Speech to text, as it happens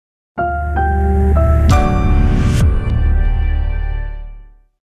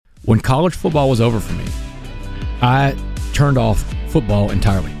When college football was over for me, I turned off football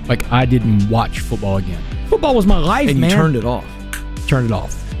entirely. Like, I didn't watch football again. Football was my life, and man. you turned it off. Turned it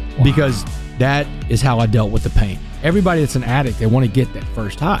off. Wow. Because that is how I dealt with the pain. Everybody that's an addict, they want to get that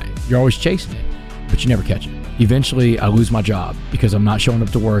first high. You're always chasing it, but you never catch it. Eventually, I lose my job because I'm not showing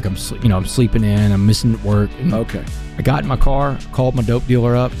up to work. I'm sleeping in. I'm missing work. And Okay. I got in my car, called my dope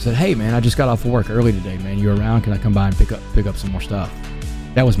dealer up, said, "Hey, man, I just got off of work early today, man. You around? Can I come by and pick up some more stuff?"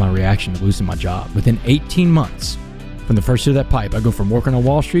 That was my reaction to losing my job. Within 18 months, from the first hit of that pipe, I go from working on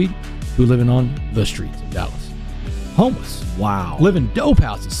Wall Street to living on the streets of Dallas. Homeless. Wow. Live in dope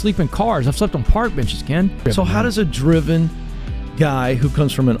houses, sleep in cars. I've slept on park benches, Ken. So how does a driven guy who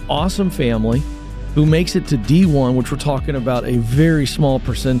comes from an awesome family, who makes it to D1, which we're talking about a very small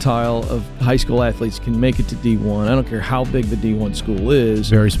percentile of high school athletes can make it to D1. I don't care how big the D1 school is.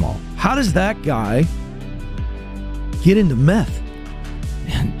 Very small. How does that guy get into meth?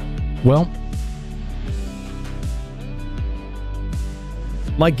 Well,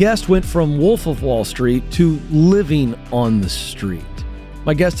 my guest went from Wolf of Wall Street to living on the street.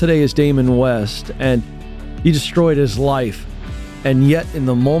 My guest today is Damon West, and he destroyed his life. And yet, in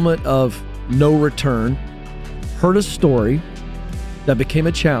the moment of no return, heard a story that became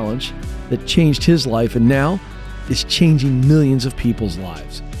a challenge that changed his life, and now is changing millions of people's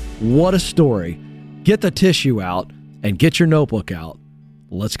lives. What a story. Get the tissue out and get your notebook out.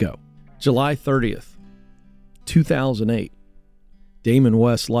 Let's go. July 30th, 2008. Damon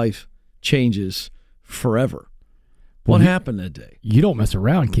West's life changes forever. What happened that day? You don't mess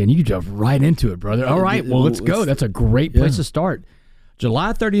around, Ken. You jump right into it, brother. All right, well, let's go. That's a great place to start.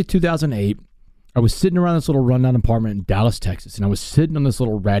 July 30th, 2008, I was sitting around this little rundown apartment in Dallas, Texas, and I was sitting on this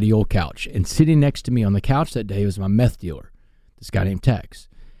little ratty old couch. And sitting next to me on the couch that day was my meth dealer, this guy named Tex.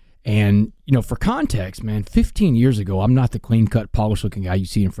 And, for context, man, 15 years ago, I'm not the clean-cut, polished-looking guy you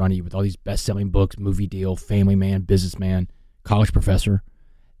see in front of you with all these best-selling books, movie deal, family man, businessman, college professor.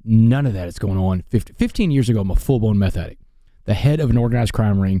 None of that is going on. 15 years ago, I'm a full-blown meth addict, the head of an organized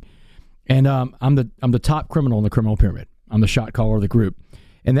crime ring, and I'm the top criminal in the criminal pyramid. I'm the shot caller of the group.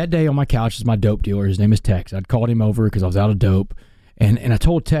 And that day on my couch is my dope dealer. His name is Tex. I'd called him over because I was out of dope, and I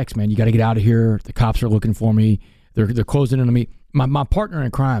told Tex, man, you got to get out of here. The cops are looking for me. They're closing in on me. My partner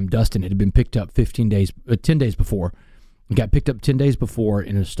in crime, Dustin, had been picked up 10 days before. He got picked up 10 days before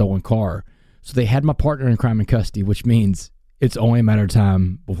in a stolen car. So they had my partner in crime in custody, which means it's only a matter of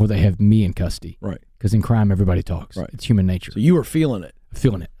time before they have me in custody. Right. Because in crime, everybody talks. Right. It's human nature. So you were feeling it.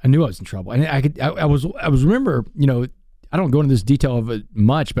 Feeling it. I knew I was in trouble. And I was remember, I don't go into this detail of it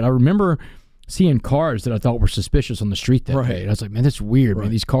much, but I remember seeing cars that I thought were suspicious on the street that day. And I was like, man, that's weird, man.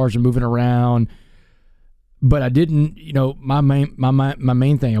 These cars are moving around. But I didn't, my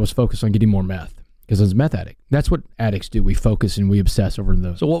main thing, I was focused on getting more meth because I was a meth addict. That's what addicts do. We focus and we obsess over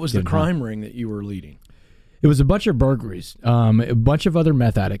those. So what was the crime ring that you were leading? It was a bunch of burglaries, a bunch of other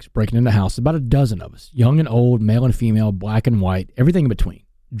meth addicts breaking into the house, about a dozen of us, young and old, male and female, black and white, everything in between.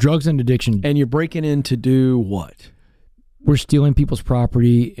 Drugs and addiction. And you're breaking in to do what? We're stealing people's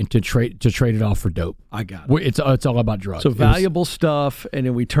property and to trade it off for dope. I got it. It's all about drugs. So valuable stuff, and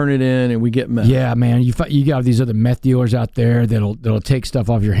then we turn it in and we get meth. Yeah, man. You got these other meth dealers out there that'll take stuff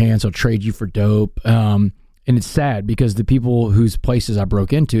off your hands. They'll trade you for dope. And it's sad because the people whose places I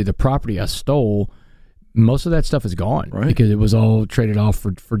broke into, the property I stole, most of that stuff is gone because it was all traded off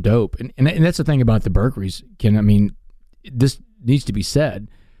for dope. And that's the thing about the burglaries, Ken. I mean, this needs to be said.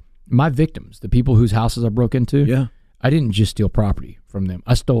 My victims, the people whose houses I broke into, I didn't just steal property from them.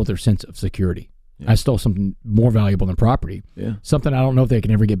 I stole their sense of security. I stole something more valuable than property, something I don't know if they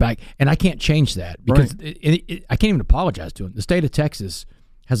can ever get back. And I can't change that because I can't even apologize to them. The state of Texas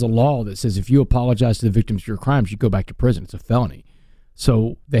has a law that says if you apologize to the victims of your crimes, you go back to prison. It's a felony.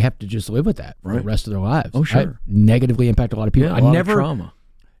 So they have to just live with that for the rest of their lives. Oh, sure. I negatively impact a lot of people. Yeah, a lot of trauma.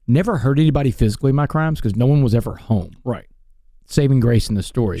 Never hurt anybody physically in my crimes because no one was ever home. Right. Saving grace in the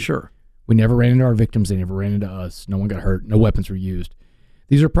story. Sure. We never ran into our victims. They never ran into us. No one got hurt. No weapons were used.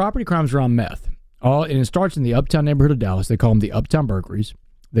 These are property crimes around meth. And it starts in the uptown neighborhood of Dallas. They call them the uptown burglaries.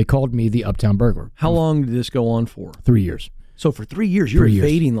 They called me the uptown burglar. How long did this go on for? 3 years. So for 3 years, you're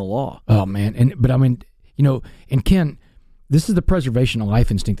evading the law. Oh, man. But I mean, and Ken, this is the preservation of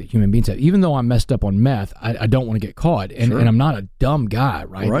life instinct that human beings have. Even though I'm messed up on meth, I don't want to get caught. And I'm not a dumb guy,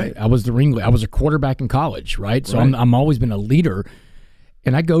 right? Right. I was the ringleader. I was a quarterback in college, right? So I'm always been a leader.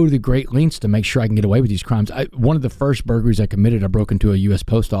 And I go to the great lengths to make sure I can get away with these crimes. One of the first burglaries I committed, I broke into a U.S.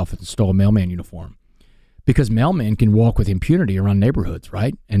 post office and stole a mailman uniform. because mailmen can walk with impunity around neighborhoods,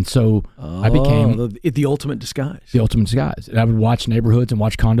 right? And so I became the ultimate disguise. The ultimate disguise. And I would watch neighborhoods and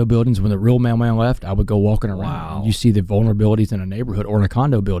watch condo buildings. When the real mailman left, I would go walking around. Wow. And you see the vulnerabilities in a neighborhood or in a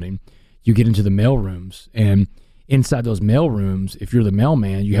condo building. You get into the mail rooms, and inside those mail rooms, if you're the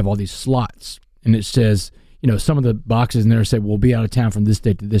mailman, you have all these slots, and it says, some of the boxes in there say, "We'll be out of town from this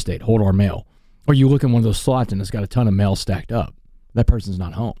date to this date. Hold our mail." Or you look in one of those slots, and it's got a ton of mail stacked up. That person's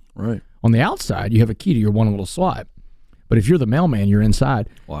not home. Right. On the outside, you have a key to your one little slot. But if you're the mailman, you're inside.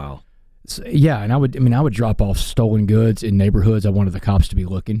 Wow. So, yeah, and I would drop off stolen goods in neighborhoods. I wanted the cops to be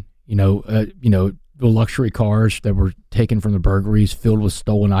looking. The luxury cars that were taken from the burglaries filled with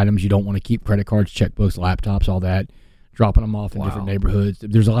stolen items. You don't want to keep credit cards, checkbooks, laptops, all that. Dropping them off in different neighborhoods.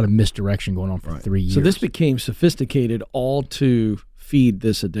 There's a lot of misdirection going on for 3 years. So this became sophisticated, all to feed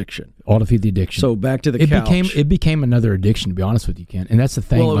this addiction. All to feed the addiction. So back to the couch. It became another addiction, to be honest with you, Ken. And that's the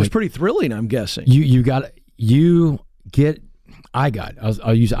thing. Well, it was pretty thrilling, I'm guessing.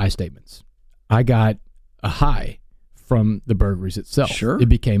 I'll use I statements. I got a high from the burglaries itself. Sure. It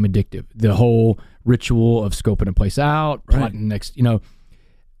became addictive. The whole ritual of scoping a place out, plotting next,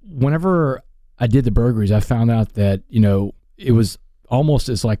 whenever I did the burglaries, I found out that, it was almost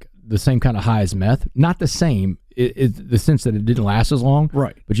as like the same kind of high as meth. Not the same, the sense that it didn't last as long.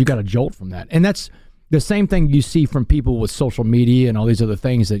 Right. But you got a jolt from that. And that's the same thing you see from people with social media and all these other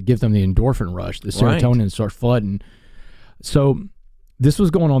things that give them the endorphin rush, the serotonin starts flooding. So this was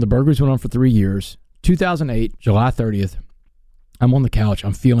going on. The burglaries went on for 3 years. 2008, July 30th, I'm on the couch.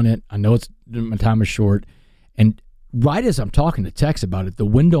 I'm feeling it. I know my time is short. And right as I'm talking to Tex about it, the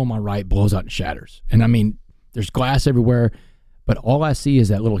window on my right blows out and shatters. And I mean, there's glass everywhere, but all I see is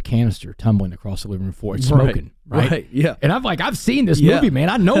that little canister tumbling across the living room floor. It's smoking, right? Yeah. And I've seen this movie, man.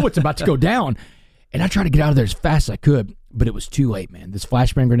 I know what's about to go down. And I tried to get out of there as fast as I could, but it was too late, man. This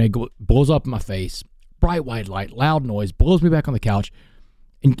flashbang grenade blows up in my face. Bright white light, loud noise, blows me back on the couch.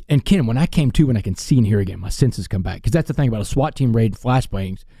 And Ken, when I came to, when I can see and hear again, my senses come back. Because that's the thing about a SWAT team raid,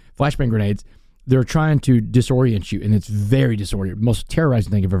 flashbang grenades, they're trying to disorient you, and it's very disorienting. Most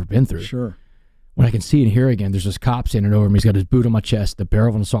terrorizing thing I've ever been through. Sure. When I can see and hear again, there's this cop standing over me. He's got his boot on my chest, the barrel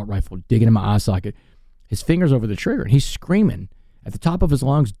of an assault rifle digging in my eye socket. His finger's over the trigger, and he's screaming at the top of his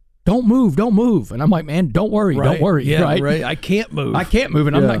lungs, "Don't move, don't move." And I'm like, man, don't worry, don't worry. Yeah, right? I can't move. I can't move,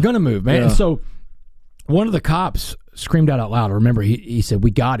 and I'm not going to move, man. Yeah. And so one of the cops screamed out loud. I remember he said,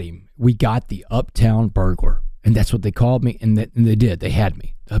 "We got him. We got the Uptown burglar." And that's what they called me, and they did. They had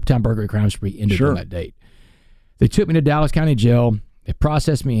me. The Uptown burglary crime spree ended on that date. They took me to Dallas County Jail. They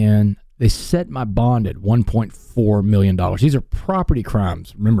processed me in. They set my bond at $1.4 million. These are property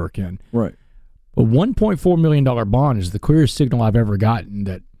crimes, remember, Ken? Right. A $1.4 million bond is the clearest signal I've ever gotten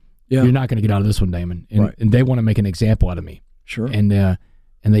that you're not going to get out of this one, Damon. And they want to make an example out of me. Sure. And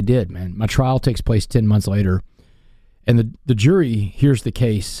they did, man. My trial takes place 10 months later. And the jury hears the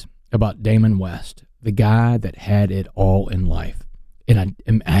case about Damon West, the guy that had it all in life. And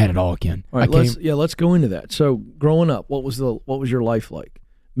I had it all again. All right, let's go into that. So growing up, what was your life like?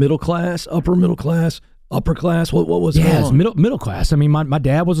 Middle class, upper middle class, upper class? What was it? Yeah, it's middle class. I mean, my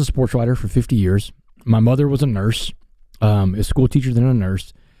dad was a sports writer for 50 years. My mother was a nurse, a school teacher, then a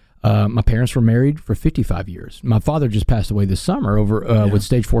nurse. My parents were married for 55 years. My father just passed away this summer with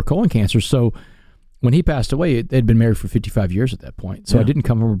stage 4 colon cancer. So when he passed away, they'd been married for 55 years at that point. So I didn't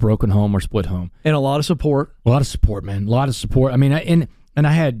come from a broken home or split home. And a lot of support. A lot of support, man. A lot of support. I mean, and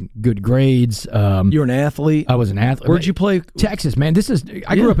I had good grades. You were an athlete. I was an athlete. Where'd you play? Texas, man.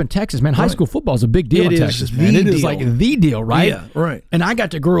 I grew up in Texas, man. High school football is a big deal in Texas, man. It is like the deal, right? Yeah, right. And I got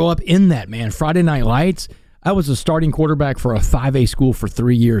to grow up in that, man. Friday Night Lights. I was a starting quarterback for a 5A school for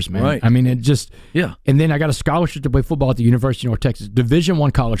 3 years, man. Right. I mean, it just and then I got a scholarship to play football at the University of North Texas, Division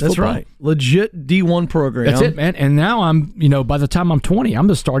I college football. That's right. Legit D1 program. That's it, man. And now I'm, by the time I'm 20, I'm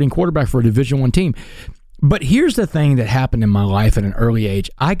the starting quarterback for a Division I team. But here's the thing that happened in my life at an early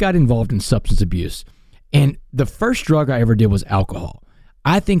age. I got involved in substance abuse. And the first drug I ever did was alcohol.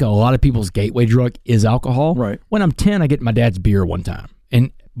 I think a lot of people's gateway drug is alcohol. Right. When I'm 10, I get my dad's beer one time.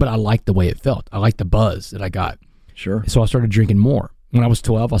 But I liked the way it felt. I liked the buzz that I got. Sure. So I started drinking more. When I was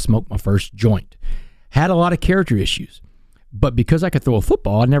 12, I smoked my first joint. Had a lot of character issues. But because I could throw a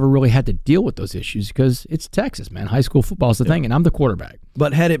football, I never really had to deal with those issues because it's Texas, man. High school football is the thing, and I'm the quarterback.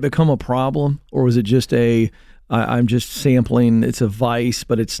 But had it become a problem, or was it just I'm just sampling, it's a vice,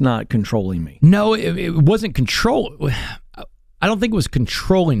 but it's not controlling me? No, it wasn't I don't think it was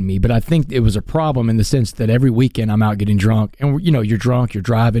controlling me, but I think it was a problem in the sense that every weekend I'm out getting drunk. And, you're drunk, you're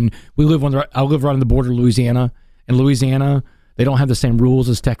driving. I live right on the border of Louisiana. In Louisiana, they don't have the same rules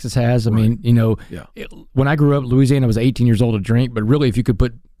as Texas has. I mean, when I grew up, Louisiana was 18 years old to drink, but really if you could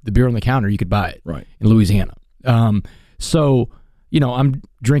put the beer on the counter, you could buy it right. in Louisiana. So, I'm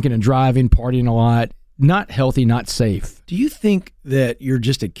drinking and driving, partying a lot, not healthy, not safe. Do you think that you're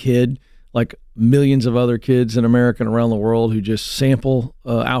just a kid, like millions of other kids in America and around the world who just sample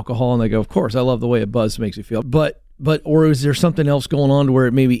alcohol and they go, of course, I love the way a buzz makes you feel. But or is there something else going on to where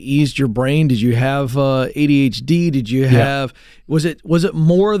it maybe eased your brain? Did you have ADHD? Did you have, was it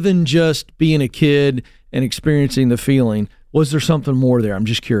more than just being a kid and experiencing the feeling? Was there something more there? I'm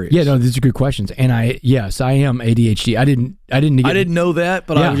just curious. Yeah, no, these are good questions. And I am ADHD. I didn't know that,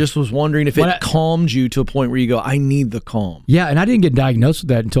 but I just was wondering if it calmed you to a point where you go, I need the calm. Yeah, and I didn't get diagnosed with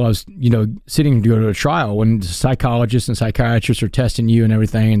that until I was, sitting to go to a trial when psychologists and psychiatrists are testing you and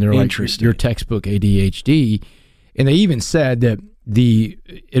everything, and they're like, your textbook ADHD. And they even said that the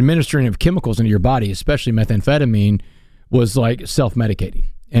administering of chemicals into your body, especially methamphetamine, was like self-medicating.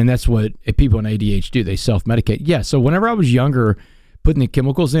 And that's what people in ADHD do. They self-medicate. Yeah, so whenever I was younger, putting the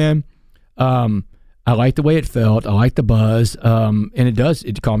chemicals in, I liked the way it felt. I liked the buzz. And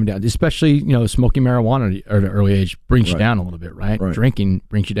it calmed me down. Especially, smoking marijuana at an early age brings you down a little bit, right? Drinking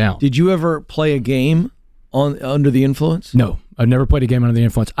brings you down. Did you ever play a game under the influence? No, I've never played a game under the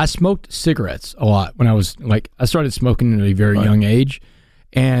influence. I smoked cigarettes a lot when I was I started smoking at a very young age.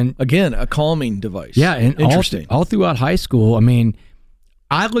 And again, a calming device. Yeah, and interesting. All throughout high school,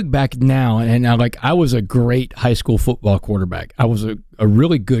 I look back now and I was a great high school football quarterback. I was a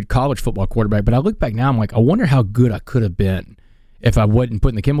really good college football quarterback, but I look back now, I'm like, I wonder how good I could have been if I wasn't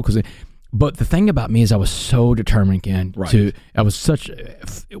putting the chemicals in. But the thing about me is I was so determined, Ken. When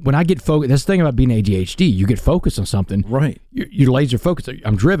I get focused, that's the thing about being ADHD. You get focused on something. Right. You're laser focused.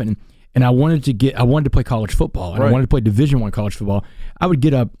 I'm driven, and I wanted to play college football, and I wanted to play Division I college football. I would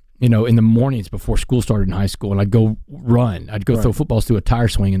get up, in the mornings before school started in high school, and I'd go run. I'd go throw footballs through a tire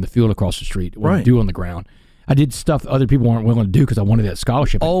swing in the field across the street. What I do on the ground. I did stuff other people weren't willing to do because I wanted that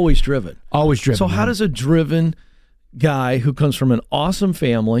scholarship. Always driven. So how does a driven guy who comes from an awesome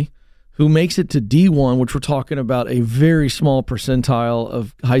family, who makes it to D1, which we're talking about a very small percentile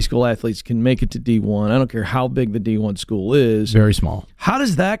of high school athletes can make it to D1. I don't care how big the D1 school is. Very small. How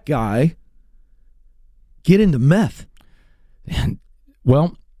does that guy get into meth?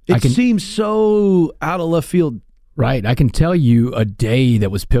 Well, it seems so out of left field. Right. I can tell you a day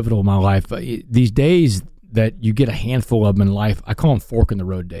that was pivotal in my life. These days that you get a handful of them in life, I call them fork in the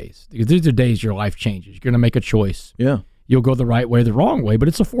road days. Because these are days your life changes. You're going to make a choice. Yeah. You'll go the right way or the wrong way, but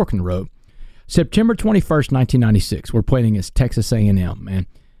it's a fork in the road. September 21st, 1996, we're playing against Texas A&M, man.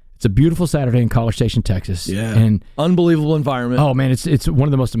 It's a beautiful Saturday in College Station, Texas. Yeah. And unbelievable environment. Oh, man, it's one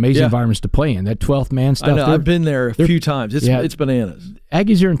of the most amazing environments to play in. That 12th man stuff. I know, I've been there a few times. It's bananas.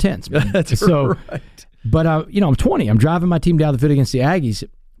 Aggies are intense, man. That's right. But, I'm 20. I'm driving my team down the field against the Aggies.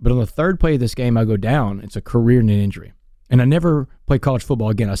 But on the third play of this game, I go down. It's a career-ending injury. And I never played college football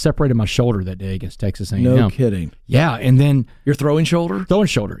again. I separated my shoulder that day against Texas A&M. No kidding. Yeah, and then... Your throwing shoulder? Throwing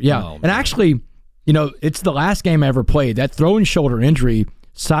shoulder, yeah. Oh, and actually, it's the last game I ever played. That throwing shoulder injury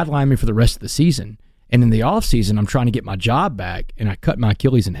sidelined me for the rest of the season. And in the offseason, I'm trying to get my job back, and I cut my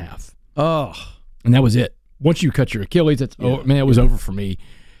Achilles in half. Oh. And that was it. Once you cut your Achilles, it was over for me.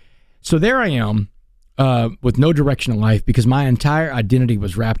 So there I am. With no direction in life because my entire identity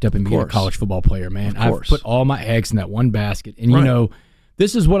was wrapped up in being a college football player, man. I've put all my eggs in that one basket. And,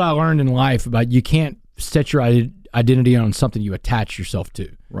 this is what I learned in life about you can't set your identity on something you attach yourself to.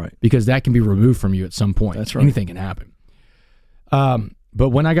 Right. Because that can be removed from you at some point. That's right. Anything can happen. But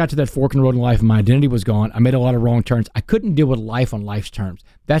when I got to that fork in the road in life and my identity was gone, I made a lot of wrong turns. I couldn't deal with life on life's terms.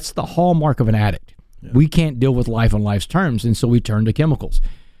 That's the hallmark of an addict. Yeah. We can't deal with life on life's terms, and so we turn to chemicals.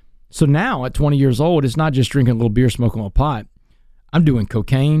 So now at 20 years old, it's not just drinking a little beer, smoking a pot. I'm doing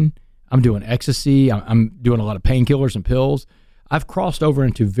cocaine. I'm doing ecstasy. I'm doing a lot of painkillers and pills. I've crossed over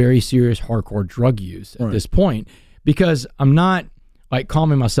into very serious hardcore drug use at this point because I'm not like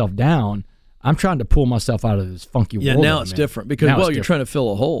calming myself down. I'm trying to pull myself out of this funky world. Yeah, now it's different because, you're trying to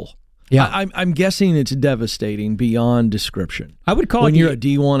fill a hole. Yeah. I'm guessing it's devastating beyond description. I would call when you're a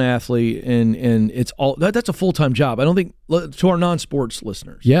D1 athlete and it's all that's a full-time job. I don't think to our non-sports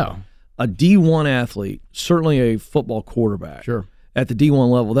listeners. Yeah. A D1 athlete, certainly a football quarterback. Sure. At the D1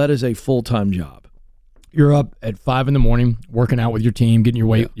 level, that is a full-time job. You're up at 5 a.m, working out with your team, getting your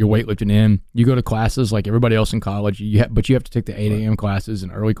weightlifting in. You go to classes like everybody else in college, but you have to take the 8 a.m. classes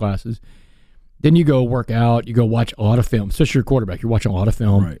and early classes. Then you go work out. You go watch a lot of film. Especially your quarterback, you're watching a lot of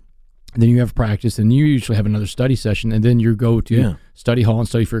film. Right. And then you have practice, and you usually have another study session, and then you go to study hall and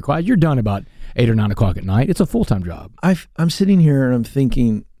study for your class. You're done about 8 or 9 o'clock at night. It's a full-time job. I'm sitting here and I'm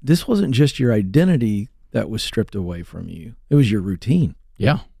thinking, this wasn't just your identity that was stripped away from you. It was your routine.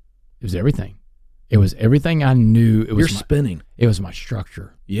 Yeah. It was everything. It was everything I knew. You're spinning. It was my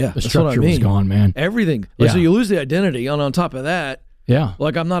structure. Yeah, the structure was gone, man. Everything. Yeah. So you lose the identity, and on top of that,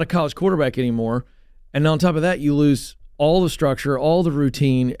 like I'm not a college quarterback anymore, and on top of that, you lose all the structure, all the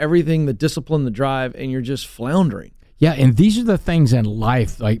routine, everything, the discipline, the drive, and you're just floundering. Yeah, and these are the things in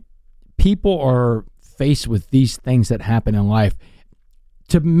life. Like, people are faced with these things that happen in life.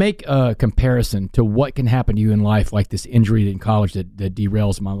 To make a comparison to what can happen to you in life, like this injury in college that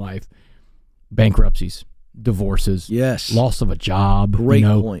derails my life, bankruptcies, divorces, loss of a job. Great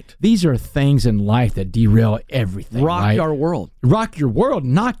point. These are things in life that derail everything. Rock our world. Rock your world,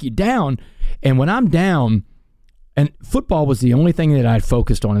 knock you down. And when I'm down, and football was the only thing that I'd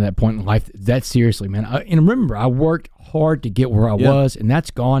focused on at that point in life, that seriously, man. And remember, I worked hard to get where I was, and that's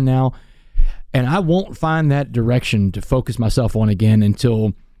gone now. And I won't find that direction to focus myself on again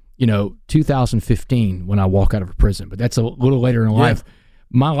until, 2015 when I walk out of a prison. But that's a little later in life.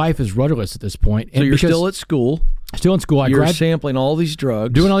 My life is rudderless at this point. So you're still at school. Still in school. You're sampling all these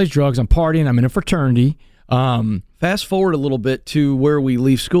drugs. Doing all these drugs. I'm partying. I'm in a fraternity. Fast forward a little bit to where we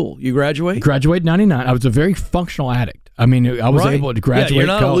leave school. You graduate? Graduate in 99. I was a very functional addict. I mean, I was able to graduate. Yeah, you're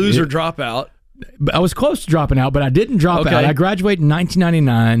not a loser dropout. I was close to dropping out, but I didn't drop out. I graduated in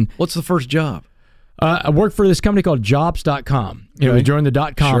 1999. What's the first job? I worked for this company called Jobs.com. It was during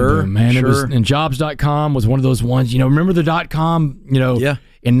the .com boom, man. It was, and Jobs.com was one of those ones, remember the .com,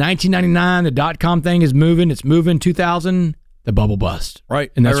 in 1999, the .com thing is moving. It's moving. 2000, the bubble bust.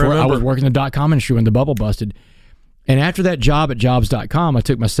 Right. And that's where I was working in the .com industry when the bubble busted. And after that job at Jobs.com, I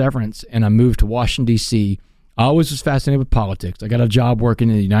took my severance and I moved to Washington, D.C. I always was fascinated with politics. I got a job working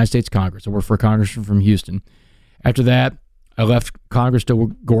in the United States Congress. I worked for a congressman from Houston. After that, I left Congress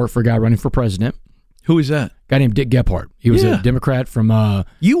to go work for a guy running for president. Who is that? A guy named Dick Gephardt. He was a Democrat from...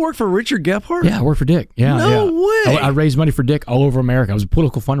 you worked for Richard Gephardt? Yeah, I worked for Dick. Yeah, no way. I raised money for Dick all over America. I was a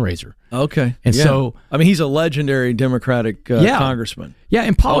political fundraiser. Okay. And so... I mean, he's a legendary Democratic congressman. Yeah,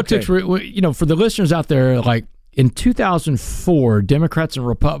 in politics, for the listeners out there, like, in 2004, Democrats and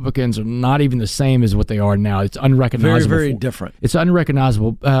Republicans are not even the same as what they are now. It's unrecognizable. Very, very different. It's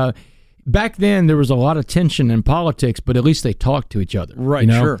unrecognizable. Back then, there was a lot of tension in politics, but at least they talked to each other. Right,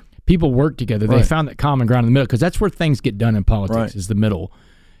 sure. People work together. They found that common ground in the middle, because that's where things get done in politics, is the middle.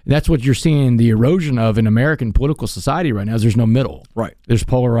 And that's what you're seeing the erosion of in American political society right now, is there's no middle. Right. There's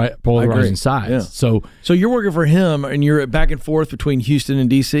polarizing sides. Yeah. So you're working for him, and you're back and forth between Houston and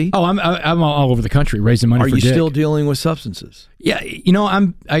D.C.? Oh, I'm all over the country raising money for Dick. Are you still dealing with substances? Yeah,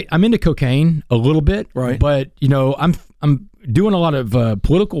 I'm into cocaine a little bit. Right. But, I'm doing a lot of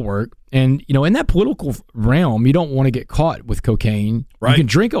political work. And, in that political realm, you don't want to get caught with cocaine. Right. You can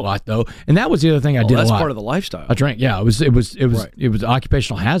drink a lot, though. And that was the other thing I did a lot. That's part of the lifestyle. I drank. Yeah, it was an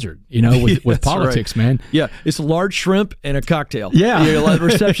occupational hazard, with politics, man. Yeah, it's a large shrimp and a cocktail. Yeah. You have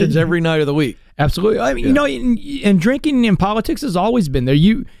receptions every night of the week. Absolutely. I mean, and drinking in politics has always been there.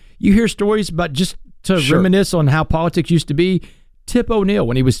 You hear stories about, just to reminisce on how politics used to be, Tip O'Neill,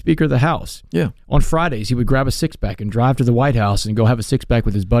 when he was Speaker of the House, on Fridays, he would grab a six-pack and drive to the White House and go have a six-pack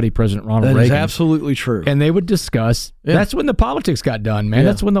with his buddy, President Ronald Reagan. That is absolutely true. And they would discuss. That's when the politics got done, man.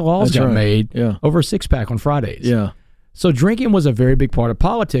 That's when the laws got made over a six-pack on Fridays. Yeah. So drinking was a very big part of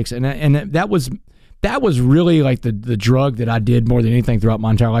politics, and that was really like the drug that I did more than anything throughout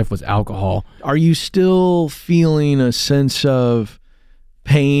my entire life was alcohol. Are you still feeling a sense of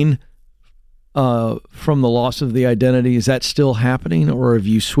pain from the loss of the identity? Is that still happening, or have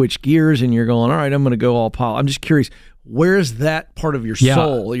you switched gears and you're going, all right, I'm going to go all I'm just curious, where's that part of your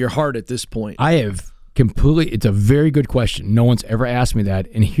soul, your heart at this point? I have completely, it's a very good question. No one's ever asked me that.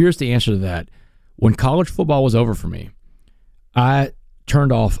 And here's the answer to that. When college football was over for me, I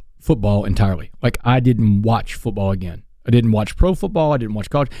turned off football entirely. Like, I didn't watch football again. I didn't watch pro football. I didn't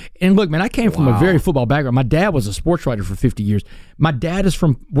watch college. And look, man, I came from a very football background. My dad was a sports writer for 50 years. My dad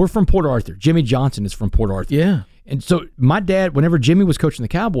we're from Port Arthur. Jimmy Johnson is from Port Arthur. Yeah. And so my dad, whenever Jimmy was coaching the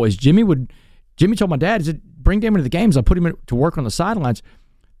Cowboys, Jimmy told my dad, he said, bring Damon to the games. I'll put him to work on the sidelines.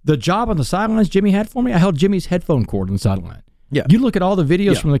 The job on the sidelines Jimmy had for me, I held Jimmy's headphone cord on the sideline. Yeah. You look at all the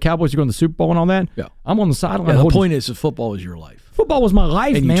videos from the Cowboys to go to the Super Bowl and all that. Yeah. I'm on the sideline. Yeah, the point is that football was your life. Football was my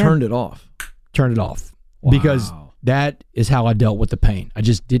life, and man. And you turned it off. Turned it off. Wow. Because that is how I dealt with the pain. I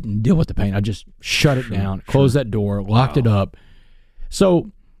just didn't deal with the pain. I just shut it down, closed that door, locked it up.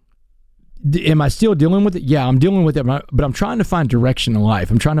 So am I still dealing with it? Yeah, I'm dealing with it, but I'm trying to find direction in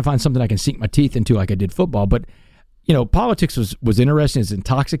life. I'm trying to find something I can sink my teeth into like I did football. But, politics was interesting. It's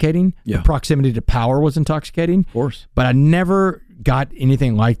intoxicating. Yeah. The proximity to power was intoxicating. Of course. But I never got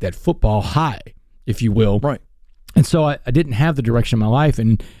anything like that football high, if you will. Right. And so I didn't have the direction of my life.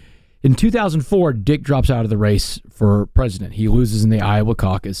 And in 2004, Dick drops out of the race for president. He loses in the Iowa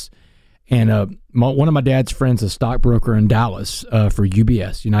caucus. And one of my dad's friends is a stockbroker in Dallas for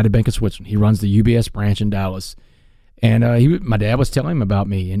UBS, United Bank of Switzerland. He runs the UBS branch in Dallas. And my dad was telling him about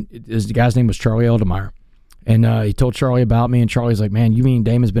me. And the guy's name was Charlie Eldemeyer. And he told Charlie about me. And Charlie's like, man, you mean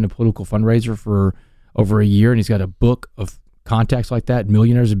Damon's been a political fundraiser for over a year and he's got a book of contacts like that,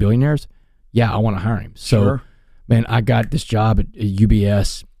 millionaires and billionaires? Yeah, I want to hire him. So, Sure. Man, I got this job at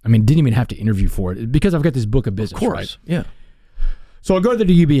UBS. I mean, didn't even have to interview for it because I've got this book of business, Of course, right? yeah. So I go to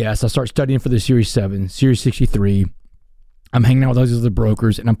the UBS. I start studying for the Series 7, Series 63. I'm hanging out with those other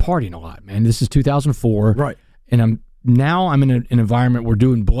brokers, and I'm partying a lot, man. This is 2004. Right. And I'm in an environment where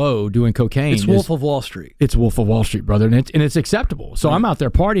doing cocaine. It's Wolf of Wall Street. It's Wolf of Wall Street, brother, and it's acceptable. So I'm out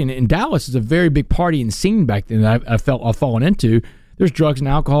there partying, and Dallas is a very big partying scene back then that I've fallen into. There's drugs and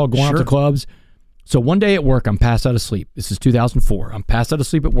alcohol, going out to clubs. So one day at work, I'm passed out of sleep. This is 2004. I'm passed out of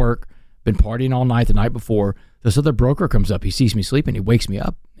sleep at work, been partying all night the night before. This other broker comes up. He sees me sleeping. He wakes me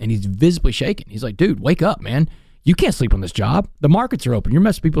up, and he's visibly shaking. He's like, dude, wake up, man. You can't sleep on this job. The markets are open. You're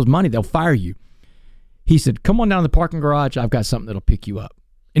messing people's money. They'll fire you. He said, come on down to the parking garage. I've got something that'll pick you up.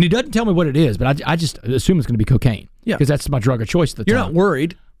 And he doesn't tell me what it is, but I just assume it's going to be cocaine. Yeah. Because that's my drug of choice at the time. You're not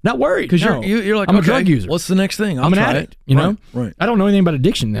worried. Not worried. Because you're like, I'm a drug user. What's the next thing? I'm an addict, you know? Right. I don't know anything about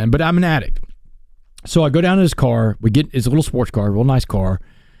addiction then, but I'm an addict. So I go down to his car. It's a little sports car, a real nice car.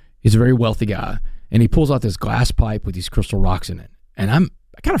 He's a very wealthy guy. And he pulls out this glass pipe with these crystal rocks in it. And I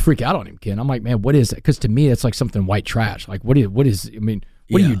kind of freak out on him, Ken. I'm like, man, what is that? Because to me, it's like something white trash. Like, what are you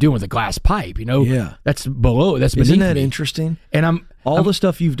doing with a glass pipe? You know? Yeah. That's below. That's beneath Isn't that me. interesting? And I'm the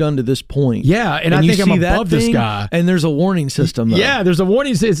stuff you've done to this point. Yeah, and I think I'm above this guy. And there's a warning system, though. Yeah, there's a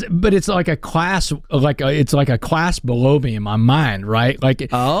warning system, but it's like a class, it's like a class below me in my mind, right? Like,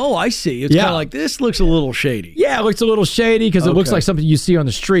 oh, I see. It's kind of like, this looks a little shady. Yeah, it looks a little shady because it looks like something you see on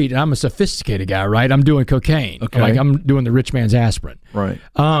the street, and I'm a sophisticated guy, right? I'm doing cocaine. Okay. Like, I'm doing the rich man's aspirin. Right.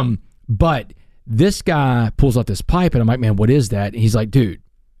 But this guy pulls out this pipe, and I'm like, man, what is that? And he's like, dude,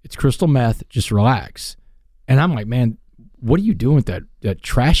 it's crystal meth. Just relax. And I'm like, man, what are you doing with that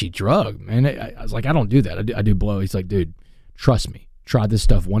trashy drug, man? I was like, I don't do that. I do blow. He's like, dude, trust me. Try this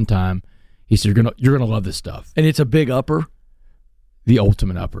stuff one time. He said, you're gonna love this stuff. And it's a big upper? The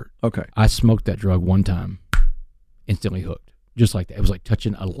ultimate upper. Okay. I smoked that drug one time, instantly hooked. Just like that. It was like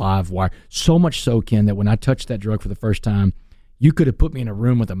touching a live wire. So much so, Ken, that when I touched that drug for the first time, you could have put me in a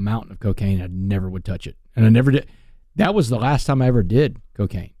room with a mountain of cocaine. I never would touch it. And I never did. That was the last time I ever did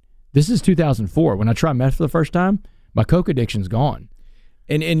cocaine. This is 2004. When I tried meth for the first time, my coke addiction's gone.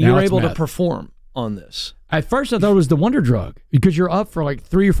 And you're able to perform on this. At first, I thought it was the wonder drug because you're up for like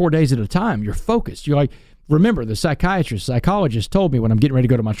 3 or 4 days at a time. You're focused. You're like, remember, the psychologist told me when I'm getting ready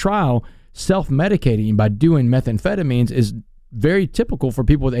to go to my trial, self-medicating by doing methamphetamines is very typical for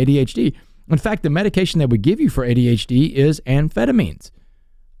people with ADHD. In fact, the medication that we give you for ADHD is amphetamines.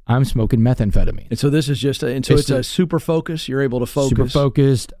 I'm smoking methamphetamine. And so this is just it's a super focus. You're able to focus. Super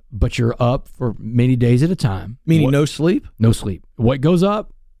focused, but you're up for many days at a time. Meaning no sleep? No sleep. What goes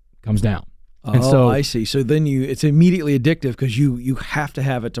up comes down. Oh, and so, I see. So then it's immediately addictive because you have to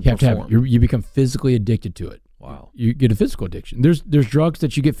have it to perform. You become physically addicted to it. Wow. You get a physical addiction. There's drugs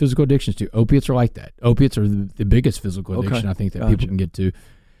that you get physical addictions to. Opiates are like that. Opiates are the biggest physical addiction I think that people can get to.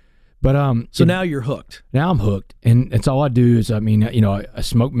 But so now you're hooked. Now I'm hooked, and that's all I do is I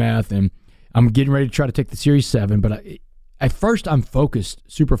smoke meth, and I'm getting ready to try to take the Series 7. But at first I'm focused,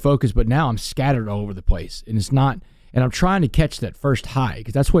 super focused, but now I'm scattered all over the place, and it's not. And I'm trying to catch that first high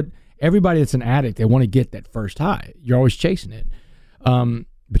because that's what everybody that's an addict, they want to get that first high. You're always chasing it,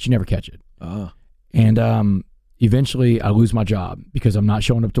 but you never catch it. And eventually I lose my job because I'm not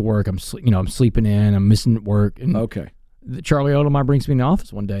showing up to work. I'm sleeping in. I'm missing work. And Charlie Oldemar brings me in the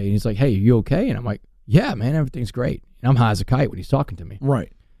office one day, and he's like, "Hey, are you okay?" And I'm like, "Yeah, man, everything's great." And I'm high as a kite when he's talking to me.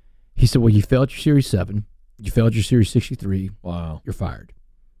 Right. He said, "Well, you failed your Series 7. You failed your Series 63. Wow. You're fired."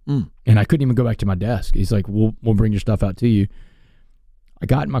 And I couldn't even go back to my desk. He's like, we'll bring your stuff out to you. I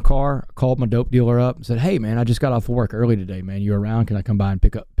got in my car, called my dope dealer up, and said, "Hey, man, I just got off of work early today, man. You around? Can I come by and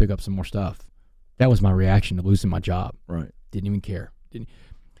pick up some more stuff?" That was my reaction to losing my job. Right. Didn't even care.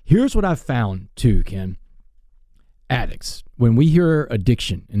 Here's what I've found, too, Ken. Addicts. When we hear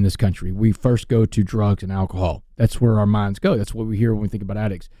addiction in this country, we first go to drugs and alcohol. That's where our minds go. That's what we hear when we think about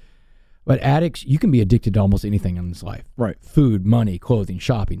addicts. But addicts, you can be addicted to almost anything in this life. Right. Food, money, clothing,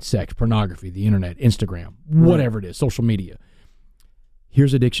 shopping, sex, pornography, the internet, Instagram, whatever it is, social media.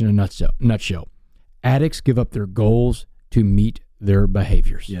 Here's addiction in a nutshell. Addicts give up their goals to meet their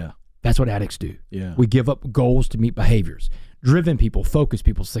behaviors. Yeah. That's what addicts do. Yeah. We give up goals to meet behaviors. Driven people, focused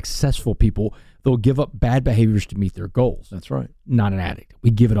people, successful people, they'll give up bad behaviors to meet their goals. That's right. Not an addict. We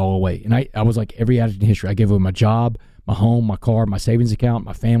give it all away. And I was like every addict in history. I gave away my job, my home, my car, my savings account,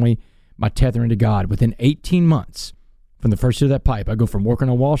 my family, my tethering to God. Within 18 months from the first hit of that pipe, I go from working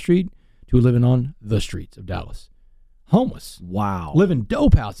on Wall Street to living on the streets of Dallas. Homeless. Wow. Live in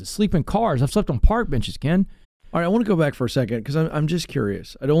dope houses, sleep in cars. I've slept on park benches, Ken. All right, I want to go back for a second because I'm just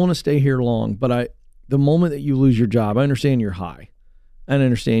curious. I don't want to stay here long, but the moment that you lose your job, I understand you're high. I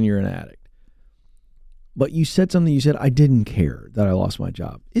understand you're an addict. But you said something, you said, I didn't care that I lost my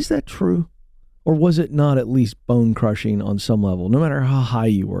job. Is that true? Or was it not at least bone crushing on some level, no matter how high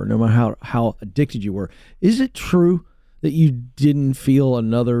you were, no matter how addicted you were? Is it true that you didn't feel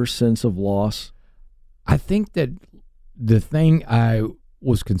another sense of loss? I think that the thing I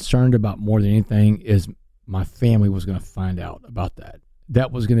was concerned about more than anything is my family was going to find out about that.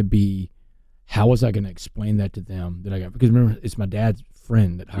 That was going to be, how was I going to explain that to them that I got? Because remember, it's my dad's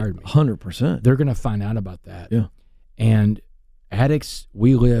friend that hired me. 100%. They're going to find out about that. Yeah. And addicts,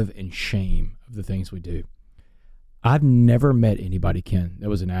 we live in shame of the things we do. I've never met anybody, Ken, that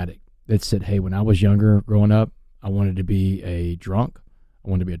was an addict that said, hey, when I was younger, growing up, I wanted to be a drunk. I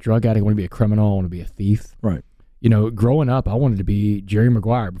wanted to be a drug addict. I wanted to be a criminal. I wanted to be a thief. Right. You know, growing up, I wanted to be Jerry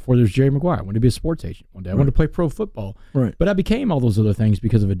Maguire. Before there was Jerry Maguire, I wanted to be a sports agent one day. I wanted to play pro football. Right. But I became all those other things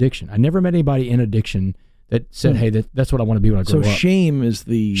because of addiction. I never met anybody in addiction that said, hey, that's what I want to be when I grow up. So shame is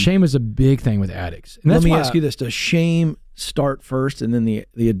a big thing with addicts. And let me ask you this. Does shame start first and then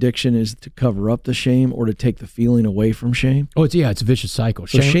the addiction is to cover up the shame or to take the feeling away from shame? Oh, it's a vicious cycle.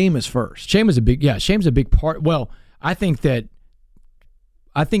 So shame is first. Shame's a big part. Well, I think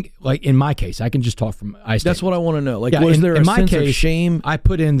like in my case, I can just talk from That's what I want to know. Like, was there a sense of shame? I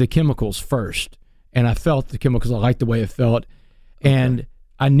put in the chemicals first, and I felt the chemicals. I liked the way it felt, and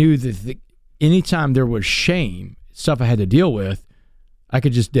I knew that anytime there was shame, stuff I had to deal with, I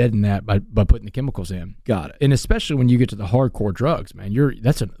could just deaden that by putting the chemicals in. Got it. And especially when you get to the hardcore drugs, man,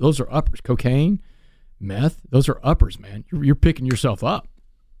 those are uppers. Cocaine, meth, those are uppers, man. You're picking yourself up.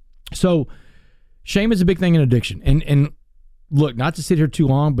 So shame is a big thing in addiction, and look, not to sit here too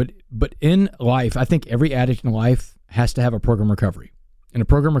long, but in life, I think every addict in life has to have a program recovery. And a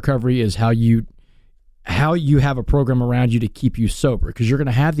program recovery is how you have a program around you to keep you sober, because you're going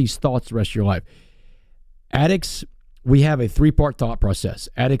to have these thoughts the rest of your life. Addicts, we have a 3-part thought process.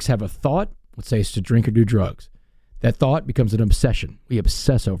 Addicts have a thought, let's say it's to drink or do drugs. That thought becomes an obsession. We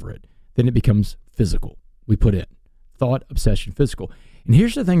obsess over it. Then it becomes physical. We put in thought, obsession, physical. And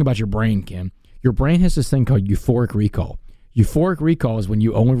here's the thing about your brain, Kim. Your brain has this thing called euphoric recall. Euphoric recall is when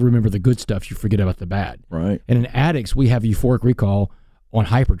you only remember the good stuff, you forget about the bad. Right. And in addicts, we have euphoric recall on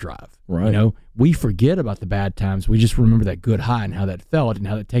hyperdrive. Right. You know, we forget about the bad times. We just remember that good high and how that felt and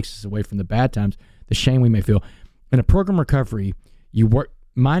how that takes us away from the bad times, the shame we may feel. In a program recovery,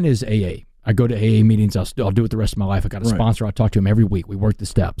 mine is AA. I go to AA meetings. I'll do it the rest of my life. I got a sponsor. I talk to him every week. We work the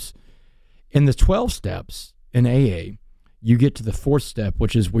steps. In the 12 steps in AA, you get to the 4th step,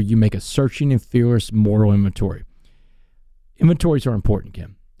 which is where you make a searching and fearless moral inventory. Inventories are important,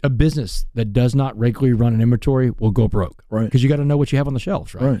 Kim. A business that does not regularly run an inventory will go broke. Right. Because you got to know what you have on the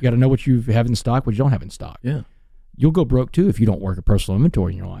shelves, right? You got to know what you have in stock, what you don't have in stock. Yeah. You'll go broke too if you don't work a personal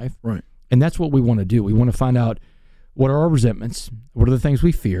inventory in your life. Right. And that's what we want to do. We want to find out, what are our resentments? What are the things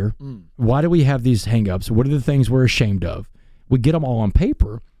we fear? Why do we have these hang-ups? What are the things we're ashamed of? We get them all on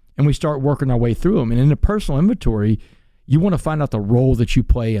paper, and we start working our way through them. And in a personal inventory, you want to find out the role that you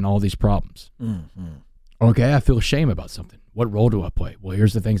play in all these problems. Mm-hmm. Okay, I feel shame about something. What role do I play? Well,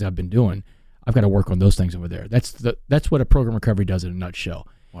 here's the things I've been doing. I've got to work on those things over there. That's what a program recovery does in a nutshell.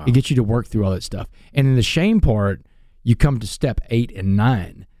 Wow. It gets you to work through all that stuff. And in the shame part, you come to step 8 and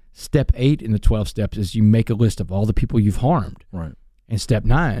 9. Step 8 in the 12 steps is you make a list of all the people you've harmed. Right. And step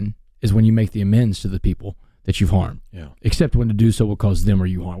 9 is when you make the amends to the people that you've harmed. Yeah. Except when to do so will cause them or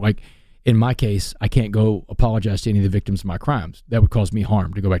you harm. Like in my case, I can't go apologize to any of the victims of my crimes. That would cause me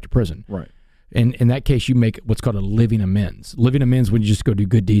harm to go back to prison. Right. And in that case, you make what's called a living amends. Living amends, when you just go do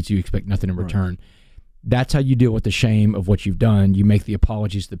good deeds, you expect nothing in return. Right. That's how you deal with the shame of what you've done. You make the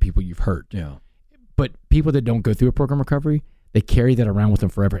apologies to the people you've hurt. Yeah. But people that don't go through a program recovery, they carry that around with them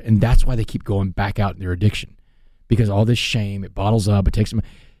forever. And that's why they keep going back out in their addiction. Because all this shame, it bottles up, it takes them.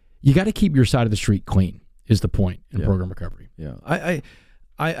 You got to keep your side of the street clean is the point in program recovery. Yeah.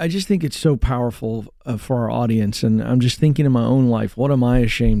 I just think it's so powerful for our audience, and I'm just thinking in my own life, what am I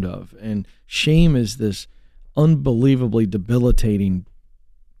ashamed of? And shame is this unbelievably debilitating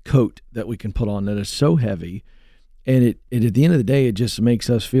coat that we can put on that is so heavy, and it at the end of the day, it just makes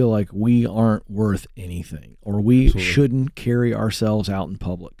us feel like we aren't worth anything, or we shouldn't carry ourselves out in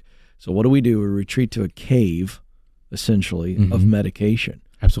public. So what do? We retreat to a cave, essentially, of medication.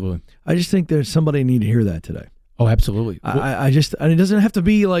 Absolutely. I just think there's somebody need to hear that today. Oh, absolutely. And it doesn't have to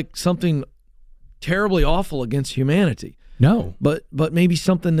be like something terribly awful against humanity. No. But maybe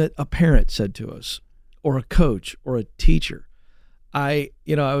something that a parent said to us, or a coach, or a teacher. I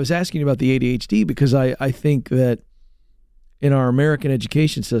was asking you about the ADHD because I think that in our American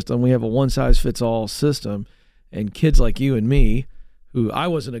education system, we have a one-size-fits-all system, and kids like you and me, who I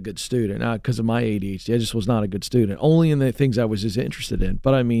wasn't a good student, not because of my ADHD, I just was not a good student, only in the things I was just interested in.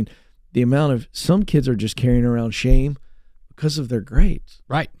 But I mean, the amount of, some kids are just carrying around shame because of their grades.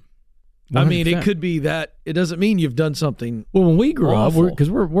 Right. 100%. I mean, it could be that. It doesn't mean you've done something. Well, when we grew awful. up,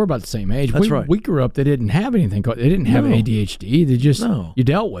 because we're about the same age. That's right. We grew up, they didn't have anything called, they didn't have ADHD. They just, you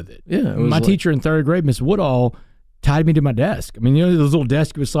dealt with it. Yeah. My teacher in third grade, Miss Woodall, tied me to my desk. I mean, you know those little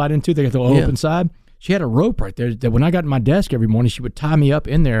desks you would slide into, they got the little open side? She had a rope right there that when I got to my desk every morning, she would tie me up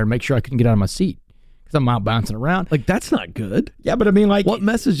in there and make sure I couldn't get out of my seat because I'm out bouncing around. Like, that's not good. Yeah, but I mean, like, what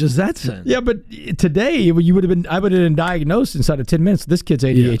message does that send? Yeah, but today I would have been diagnosed inside of 10 minutes. This kid's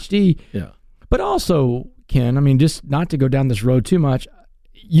ADHD. Yeah. But also, Ken, I mean, just not to go down this road too much,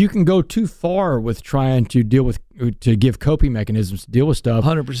 you can go too far with trying to give coping mechanisms to deal with stuff.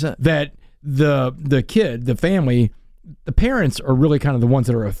 100%. That the kid, the family, the parents are really kind of the ones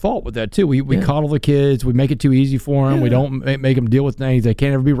that are at fault with that too. We coddle the kids. We make it too easy for them. We don't make them deal with things. They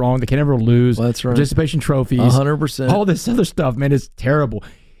can't ever be wrong. They can't ever lose. Well, that's right. Participation trophies. 100%. All this other stuff, man, is terrible.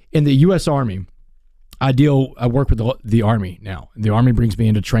 In the U.S. Army, I work with the Army now. The Army brings me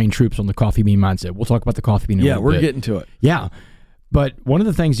in to train troops on the coffee bean mindset. We'll talk about the coffee bean in a little bit. Yeah, we're getting to it. Yeah. But one of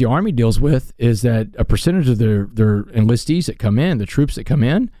the things the Army deals with is that a percentage of their enlistees that come in, the troops that come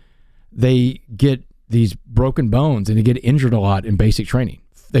in, they get these broken bones and they get injured a lot in basic training.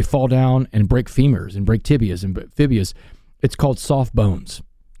 They fall down and break femurs and break tibias and fibulas. It's called soft bones.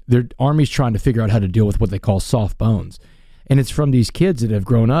 The Army's trying to figure out how to deal with what they call soft bones. And it's from these kids that have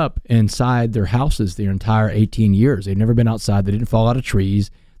grown up inside their houses their entire 18 years. They've never been outside. They didn't fall out of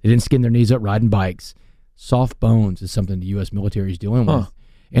trees. They didn't skin their knees up riding bikes. Soft bones is something the U.S. military is dealing with.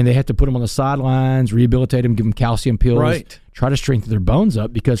 And they have to put them on the sidelines, rehabilitate them, give them calcium pills, try to strengthen their bones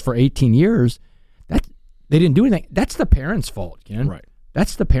up because for 18 years, they didn't do anything. That's the parents' fault, Ken. Right.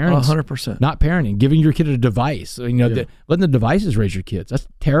 That's the parents. 100%. Not parenting. Giving your kid a device. Letting the devices raise your kids. That's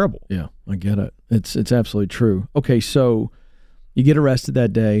terrible. Yeah, I get it. It's absolutely true. Okay, so you get arrested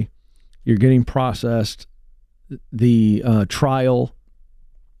that day. You're getting processed. The trial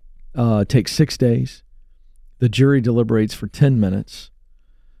takes 6 days. The jury deliberates for 10 minutes.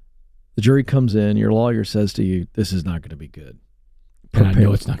 The jury comes in. Your lawyer says to you, this is not going to be good. And I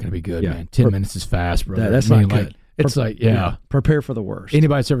know it's not going to be good, man. 10 minutes is fast, bro. That's not good. It's prepare for the worst.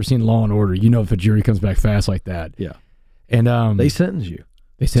 Anybody that's ever seen Law and Order, you know if a jury comes back fast like that. Yeah. And they sentence you.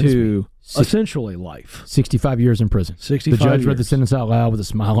 They sentenced to essentially life. 65 years in prison. 65 The judge years. read the sentence out loud with a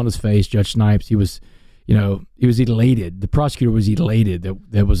smile on his face. Judge Snipes, he was elated. The prosecutor was elated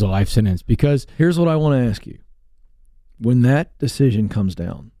that was a life sentence because... Here's what I want to ask you. When that decision comes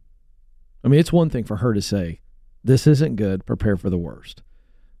down, I mean, it's one thing for her to say, this isn't good, prepare for the worst.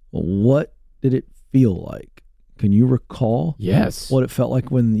 Well, what did it feel like? Can you recall what it felt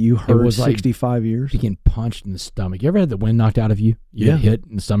like when you heard 65 years? You getting punched in the stomach. You ever had the wind knocked out of you? You get hit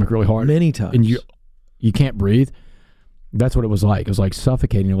in the stomach really hard? Many times. And you can't breathe? That's what it was like. It was like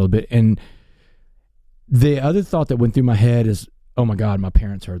suffocating a little bit. And the other thought that went through my head is, oh my God, my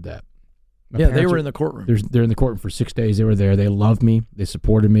parents heard that. They were in the courtroom. They're in the courtroom for 6 days. They were there. They loved me. They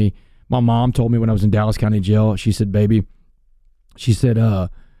supported me. My mom told me when I was in Dallas County Jail, she said, baby, she said,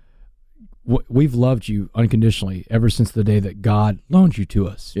 we've loved you unconditionally ever since the day that God loaned you to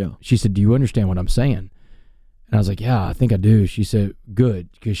us. Yeah. She said, do you understand what I'm saying? And I was like, yeah, I think I do. She said, good,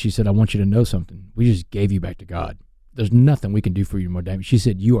 because she said, I want you to know something. We just gave you back to God. There's nothing we can do for you more, Damon. She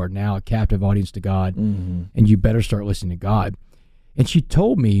said, you are now a captive audience to God, and you better start listening to God. And she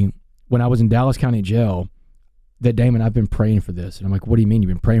told me when I was in Dallas County Jail that, Damon, I've been praying for this. And I'm like, what do you mean? You've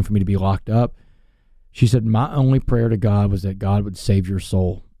been praying for me to be locked up? She said, my only prayer to God was that God would save your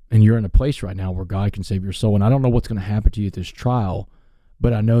soul. And you're in a place right now where God can save your soul. And I don't know what's going to happen to you at this trial,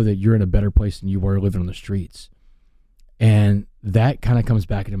 but I know that you're in a better place than you were living on the streets. And that kind of comes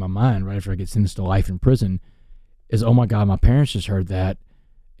back into my mind right after I get sentenced to life in prison is, oh my God, my parents just heard that.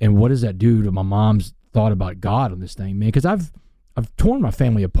 And what does that do to my mom's thought about God on this thing, man? Because I've torn my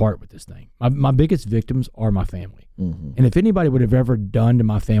family apart with this thing. My biggest victims are my family. And if anybody would have ever done to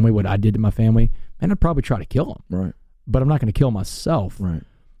my family what I did to my family, man, I'd probably try to kill them. Right. But I'm not going to kill myself. Right.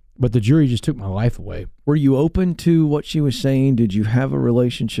 But the jury just took my life away. Were you open to what she was saying? Did you have a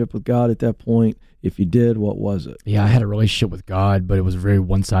relationship with God at that point? If you did, what was it? Yeah, I had a relationship with God, but it was a very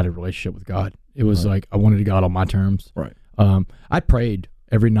one-sided relationship with God. It was like I wanted God on my terms. Right. I prayed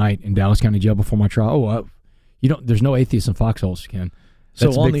every night in Dallas County Jail before my trial. There's no atheists in foxholes, Ken.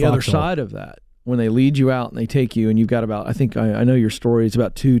 So on the other side of that, when they lead you out and they take you, and you've got about, I think I know your story, it's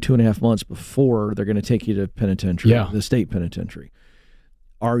about 2.5 months before they're going to take you to penitentiary, the state penitentiary.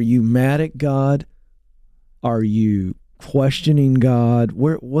 Are you mad at God? Are you questioning God?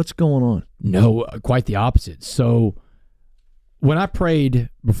 What's going on? No, quite the opposite. So when I prayed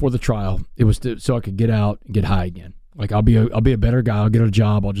before the trial, it was so I could get out and get high again. Like I'll be a better guy. I'll get a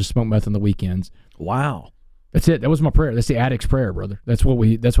job. I'll just smoke meth on the weekends. Wow. That's it. That was my prayer. That's the addict's prayer, brother. That's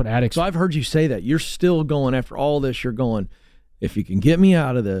what addicts. So I've heard you say that. You're still going after all this. You're going, if you can get me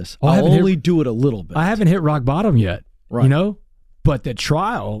out of this, I'll only do it a little bit. I haven't hit rock bottom yet, right? You know? But the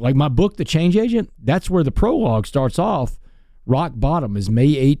trial, like my book, The Change Agent, that's where the prologue starts off. Rock bottom is May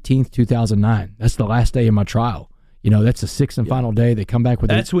 18th, 2009. That's the last day of my trial. You know, that's the sixth and final day. They come back with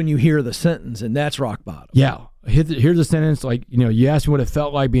That's when you hear the sentence, and that's rock bottom. Yeah. Here's the sentence. Like, you know, you asked me what it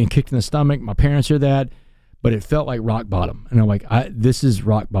felt like being kicked in the stomach. My parents hear that. But it felt like rock bottom. And I'm like, this is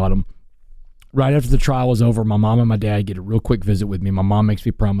rock bottom. Right after the trial was over, my mom and my dad get a real quick visit with me. My mom makes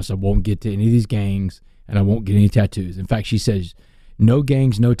me promise I won't get to any of these gangs and I won't get any tattoos. In fact, she says, no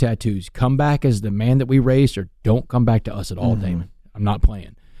gangs, no tattoos. Come back as the man that we raised or don't come back to us at all, Damon. I'm not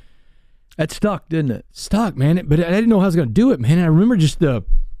playing. That stuck, didn't it? Stuck, man. But I didn't know how I was going to do it, man. And I remember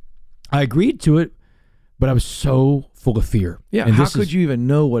I agreed to it, but I was so full of fear. Yeah, and how could you even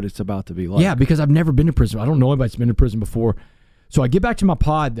know what it's about to be like? Yeah, because I've never been to prison. I don't know anybody that's been to prison before. So I get back to my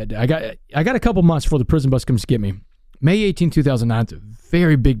pod that I got a couple months before the prison bus comes to get me. May 18, 2009, it's a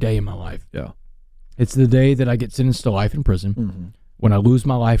very big day in my life. Yeah. It's the day that I get sentenced to life in prison when I lose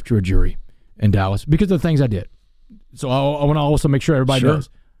my life to a jury in Dallas because of the things I did. So I want to also make sure everybody knows.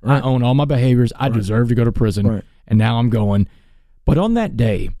 Right. I own all my behaviors. I deserve to go to prison, and now I'm going. But on that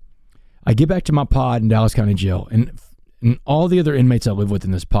day, I get back to my pod in Dallas County Jail, and all the other inmates I live with in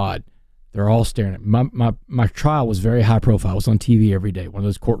this pod, they're all staring at me. My trial was very high profile. It was on TV every day, one of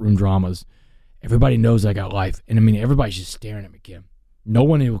those courtroom dramas. Everybody knows I got life. And I mean, everybody's just staring at me, Kim. No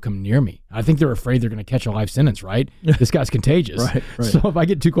one will come near me. I think they're afraid they're going to catch a life sentence, right? This guy's contagious. Right. So if I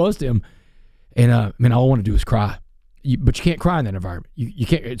get too close to him, and all I want to do is cry. But you can't cry in that environment. You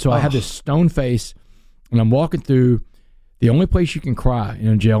can't. So I have this stone face, and I'm walking through. The only place you can cry in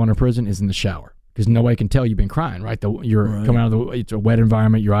a jail and a prison is in the shower because nobody can tell you've been crying, right? You're coming out of it's a wet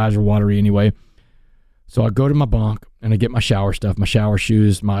environment. Your eyes are watery anyway. So I go to my bunk, and I get my shower stuff, my shower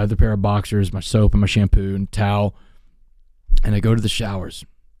shoes, my other pair of boxers, my soap and my shampoo and towel, and I go to the showers,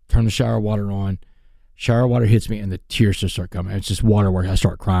 turn the shower water on. Shower water hits me, and the tears just start coming. It's just water where I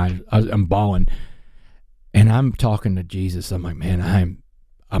start crying. I'm bawling. And I'm talking to Jesus. I'm like, man,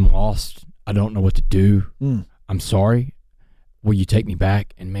 I'm lost. I don't know what to do. I'm sorry. Will you take me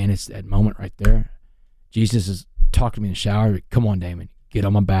back? And man, it's that moment right there. Jesus is talking to me in the shower. Come on, Damon, get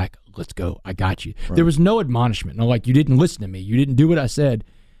on my back. Let's go. I got you. Right. There was no admonishment. No, like, you didn't listen to me. You didn't do what I said.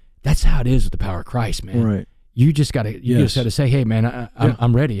 That's how it is with the power of Christ, man. Right. You just got to. Just got to say, hey, man,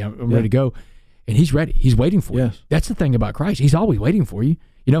 I'm ready. I'm ready to go. And he's ready. He's waiting for you. That's the thing about Christ. He's always waiting for you.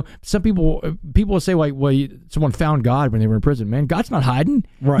 You know, some people will say, like, well, someone found God when they were in prison. Man, God's not hiding.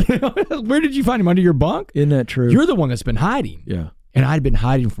 Right. You know, where did you find him? Under your bunk? Isn't that true? You're the one that's been hiding. Yeah. And I'd been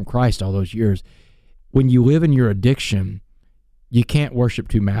hiding from Christ all those years. When you live in your addiction, you can't worship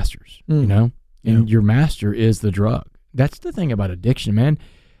two masters, you know? And your master is the drug. That's the thing about addiction, man.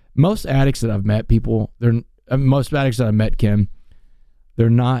 Most addicts that I've met, most addicts that I've met, Kim, they're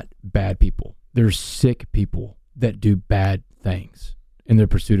not bad people. They're sick people that do bad things in their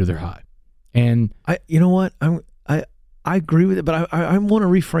pursuit of their high. And you know what? I agree with it, but I want to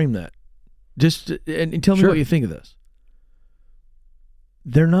reframe that. Just and tell me what you think of this.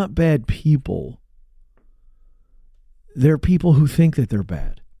 They're not bad people. They're people who think that they're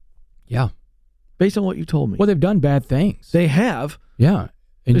bad. Yeah. Based on what you told me. Well, they've done bad things. They have. Yeah.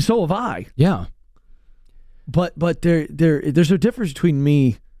 And so have I. Yeah. But there's a difference between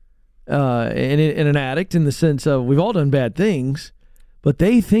me and an addict in the sense of we've all done bad things, but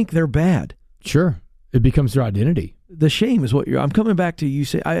they think they're bad. Sure. It becomes their identity. The shame is what I'm coming back to. You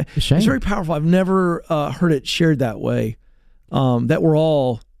say, it's very powerful. I've never heard it shared that way, that we're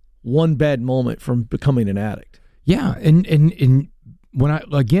all one bad moment from becoming an addict. Yeah. And when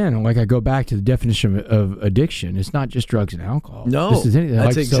I go back to the definition of addiction, it's not just drugs and alcohol. No, this is anything.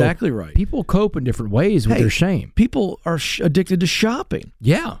 that's exactly right. People cope in different ways with their shame. People are addicted to shopping.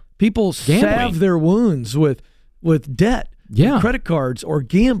 Yeah. People salve their wounds with debt. Yeah, credit cards or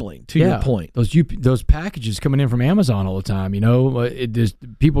gambling. To your point, those packages coming in from Amazon all the time. You know,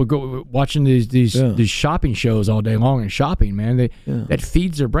 people go watching these shopping shows all day long and shopping. Man, that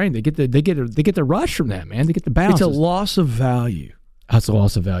feeds their brain. They get the rush from that. Man, they get the bounce. It's a loss of value. That's a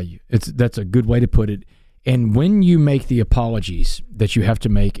loss of value. That's a good way to put it. And when you make the apologies that you have to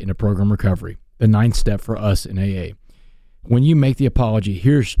make in a program recovery, the 9th step for us in AA. When you make the apology,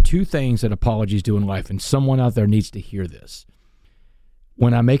 here's 2 things that apologies do in life, and someone out there needs to hear this.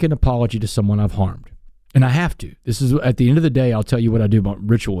 When I make an apology to someone I've harmed, and I have to, this is at the end of the day, I'll tell you what I do, what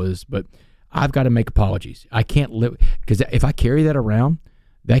ritual is, but I've got to make apologies. I can't live, because if I carry that around,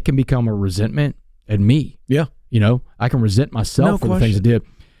 that can become a resentment at me. Yeah. I can resent myself for the things I did.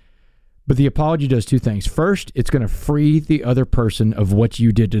 But the apology does 2 things. First, it's going to free the other person of what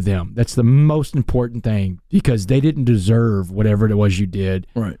you did to them. That's the most important thing, because they didn't deserve whatever it was you did.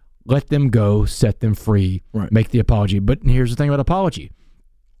 Right. Let them go, set them free, make the apology. But here's the thing about apology.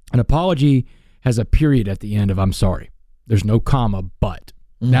 An apology has a period at the end of I'm sorry. There's no comma, but.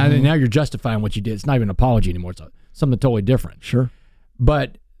 Now you're justifying what you did. It's not even an apology anymore. It's something totally different. Sure.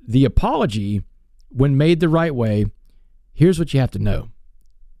 But the apology, when made the right way, here's what you have to know.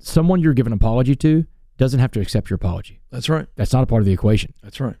 Someone you're giving an apology to doesn't have to accept your apology. That's right. That's not a part of the equation.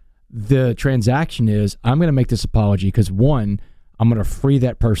 That's right. The transaction is, I'm going to make this apology because, 1, I'm going to free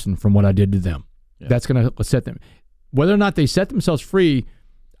that person from what I did to them. Yeah. That's going to set them. Whether or not they set themselves free,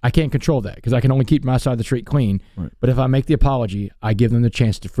 I can't control that because I can only keep my side of the street clean. Right. But if I make the apology, I give them the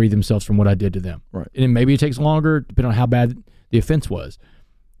chance to free themselves from what I did to them. Right. And maybe it takes longer depending on how bad the offense was.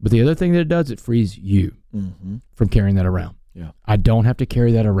 But the other thing that it does, it frees you from carrying that around. Yeah. I don't have to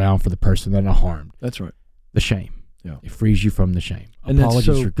carry that around for the person that I harmed. That's right. The shame. Yeah. It frees you from the shame. And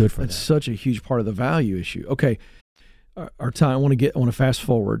apologies are good for that. That's such a huge part of the value issue. Okay. Our time, I want to fast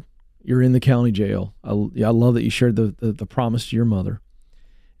forward. You're in the county jail. I love that you shared the promise to your mother.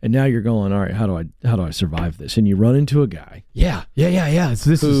 And now you're going, all right, how do I survive this? And you run into a guy. Yeah.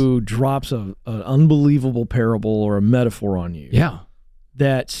 Who drops an unbelievable parable or a metaphor on you. Yeah.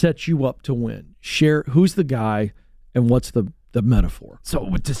 That sets you up to win. Share who's the guy and what's the metaphor.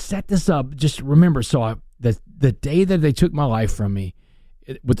 So to set this up, just remember, the day that they took my life from me,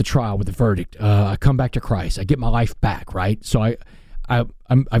 with the trial, with the verdict, I come back to Christ. I get my life back, right? So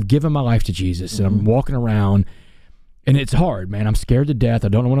I've given my life to Jesus, and I'm walking around, and it's hard, man. I'm scared to death. I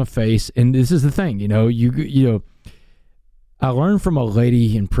don't know what I face, and this is the thing, I learned from a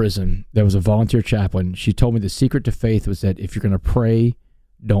lady in prison that was a volunteer chaplain. She told me the secret to faith was that if you're going to pray,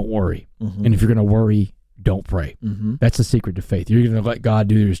 don't worry, and if you're going to worry, don't pray. That's the secret to faith. You're going to let God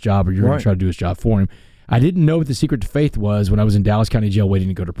do his job, or you're going to try to do his job for him. I didn't know what the secret to faith was when I was in Dallas County Jail waiting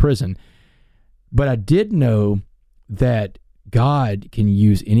to go to prison. But I did know that God can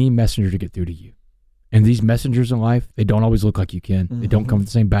use any messenger to get through to you. And these messengers in life, they don't always look like you can. They don't come from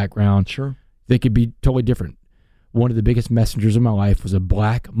the same background. Sure. They could be totally different. One of the biggest messengers in my life was a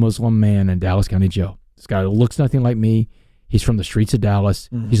black Muslim man in Dallas County Jail. This guy looks nothing like me. He's from the streets of Dallas.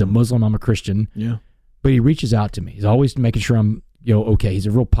 He's a Muslim. I'm a Christian. Yeah. But he reaches out to me. He's always making sure I'm, okay. He's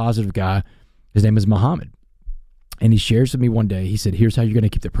a real positive guy. His name is Muhammad. And he shares with me one day, he said, here's how you're going to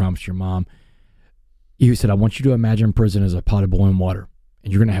keep the promise to your mom. He said, I want you to imagine prison as a pot of boiling water.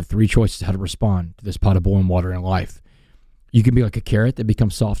 And you're going to have 3 choices how to respond to this pot of boiling water in life. You can be like a carrot that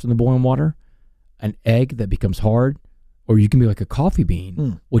becomes soft in the boiling water, an egg that becomes hard, or you can be like a coffee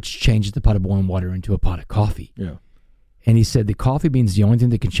bean, which changes the pot of boiling water into a pot of coffee. Yeah. And he said the coffee bean is the only thing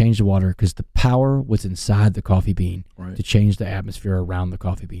that can change the water because the power was inside the coffee bean to change the atmosphere around the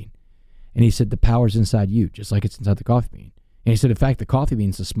coffee bean. And he said the power is inside you, just like it's inside the coffee bean. And he said, in fact, the coffee bean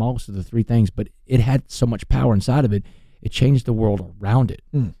is the smallest of the 3 things, but it had so much power inside of it, it changed the world around it.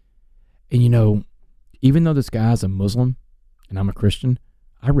 And, even though this guy's a Muslim and I'm a Christian,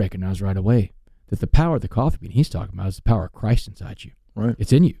 I recognize right away that the power of the coffee bean he's talking about is the power of Christ inside you. Right.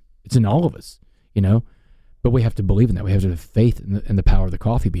 It's in you. It's in all of us, But we have to believe in that. We have to have faith in the power of the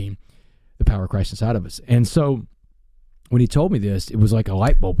coffee bean, the power of Christ inside of us. And so when he told me this, it was like a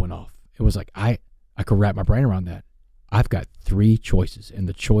light bulb went off. It was like I could wrap my brain around that. I've got 3 choices, and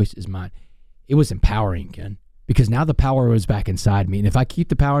the choice is mine. It was empowering, Ken, because now the power was back inside me. And if I keep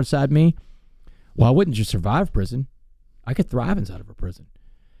the power inside me, well, I wouldn't just survive prison. I could thrive inside of a prison.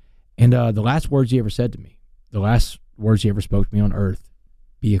 And the last words he ever said to me, the last words he ever spoke to me on earth,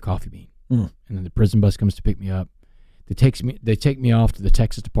 be a coffee bean. And then the prison bus comes to pick me up. They take me off to the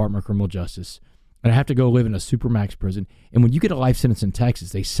Texas Department of Criminal Justice. And I have to go live in a supermax prison. And when you get a life sentence in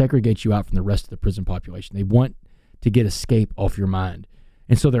Texas, they segregate you out from the rest of the prison population. They want to get escape off your mind.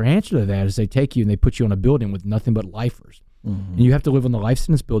 And so their answer to that is they take you and they put you in a building with nothing but lifers. And you have to live in the life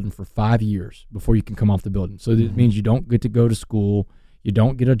sentence building for 5 years before you can come off the building. So that means you don't get to go to school. You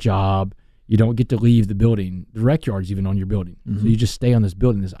don't get a job. You don't get to leave the building. The rec yard's even on your building. So you just stay on this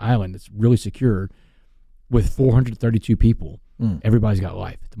building, this island that's really secure with 432 people. Everybody's got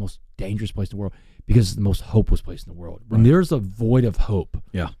life. It's the most dangerous place in the world because it's the most hopeless place in the world. When there's a void of hope,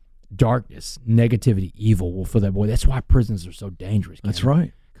 darkness, negativity, evil will fill that void. That's why prisons are so dangerous. That's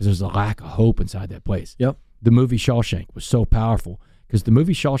right. because there's a lack of hope inside that place. Yep. The movie Shawshank was so powerful because the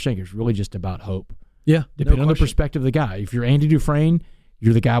movie Shawshank is really just about hope. Yeah. Depending on the perspective of the guy. If you're Andy Dufresne,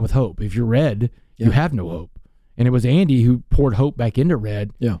 you're the guy with hope. If you're Red, you have no hope. And it was Andy who poured hope back into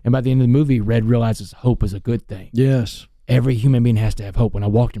Red. Yeah. And by the end of the movie, Red realizes hope is a good thing. Yes. Every human being has to have hope. When I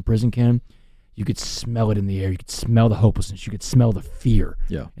walked in prison, Ken, you could smell it in the air. You could smell the hopelessness. You could smell the fear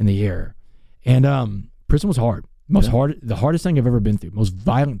in the air. And prison was hard. The hardest thing I've ever been through, most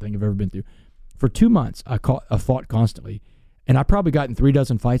violent thing I've ever been through. For 2 months, I fought constantly. And I probably got in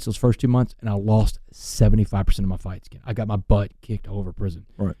 36 fights those first 2 months, and I lost 75% of my fights. I got my butt kicked all over prison.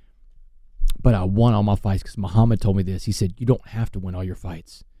 Right. But I won all my fights because Muhammad told me this. He said, you don't have to win all your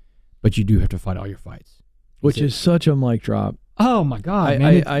fights, but you do have to fight all your fights. Which is such a mic drop. Oh, my God,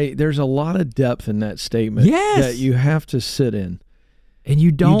 man. There's a lot of depth in that statement that you have to sit in. And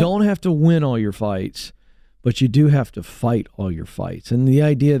you don't have to win all your fights, but you do have to fight all your fights. And the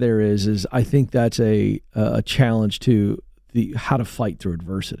idea there is I think that's a challenge to how to fight through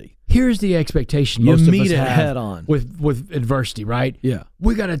adversity. Here's the expectation you most meet of us it have head on with adversity, right? Yeah,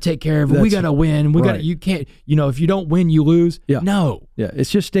 we got to take care of it. We got to win. You can't. If you don't win, you lose. Yeah, no. Yeah, it's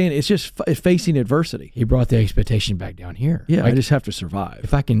just facing adversity. He brought the expectation back down here. Yeah, I just have to survive.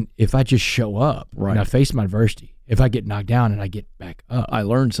 If I just show up and I face my adversity, if I get knocked down and I get back up, I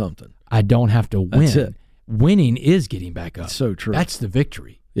learned something. I don't have to win. That's it. Winning is getting back up. It's so true. That's the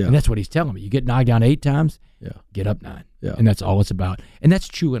victory. Yeah, and that's what he's telling me. You get knocked down 8 times. Yeah, get up 9. Yeah, and that's all it's about. And that's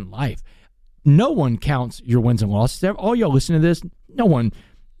true in life. No one counts your wins and losses. All y'all listen to this, no one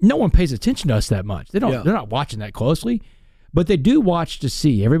pays attention to us that much. They're not watching that closely, but they do watch to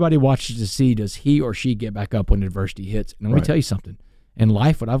see. Everybody watches to see, does he or she get back up when adversity hits? And let me tell you something. In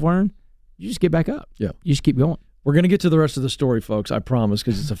life, what I've learned, you just get back up. Yeah. You just keep going. We're going to get to the rest of the story, folks, I promise,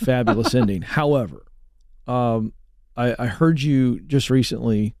 because it's a fabulous ending. However, I heard you just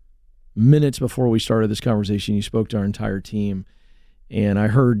recently, minutes before we started this conversation, you spoke to our entire team, and I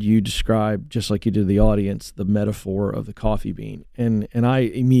heard you describe, just like you did the audience, the metaphor of the coffee bean. And I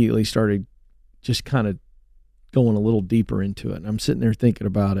immediately started just kind of going a little deeper into it. And I'm sitting there thinking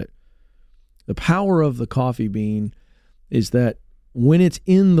about it. The power of the coffee bean is that when it's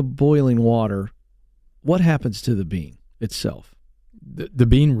in the boiling water, what happens to the bean itself? The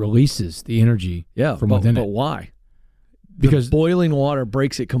bean releases the energy from within it. But why? Because the boiling water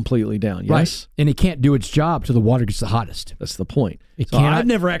breaks it completely down, yes? Right. And it can't do its job till the water gets the hottest. That's the point. I've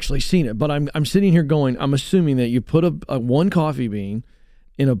never actually seen it, but I'm sitting here going, I'm assuming that you put a one coffee bean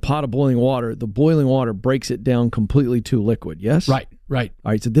in a pot of boiling water, the boiling water breaks it down completely to liquid, yes? Right. All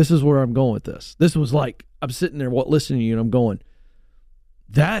right, so this is where I'm going with this. This was like, I'm sitting there listening to you, and I'm going,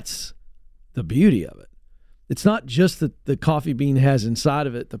 that's the beauty of it. It's not just that the coffee bean has inside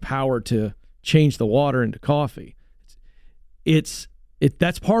of it the power to change the water into coffee.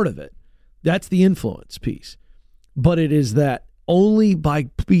 That's part of it. That's the influence piece. But it is that only by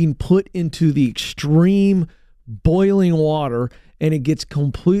being put into the extreme boiling water and it gets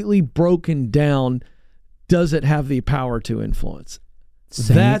completely broken down does it have the power to influence.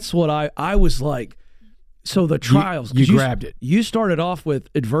 That's what I was like. So the trials. You grabbed it. You started off with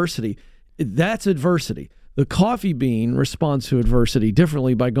adversity. That's adversity. The coffee bean responds to adversity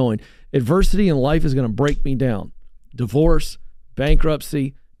differently by going, adversity in life is going to break me down. Divorce,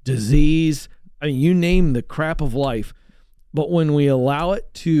 bankruptcy, disease, I mean, you name the crap of life. But when we allow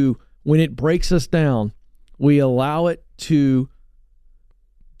it to, when it breaks us down, we allow it to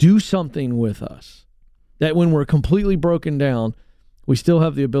do something with us. That when we're completely broken down, we still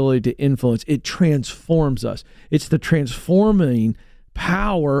have the ability to influence. It transforms us. It's the transforming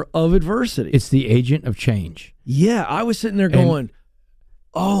power of adversity. It's the agent of change. Yeah, I was sitting there going,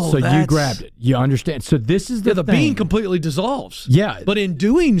 so you grabbed it. You understand. So this is the bean completely dissolves. Yeah. But in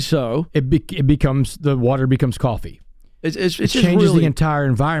doing so, it becomes, the water becomes coffee. It changes the entire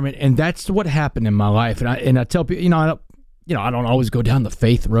environment. And that's what happened in my life. And I tell people, I don't always go down the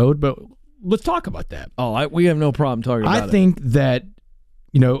faith road, but let's talk about that. We have no problem talking about it. I think that,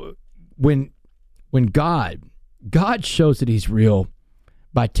 when God shows that he's real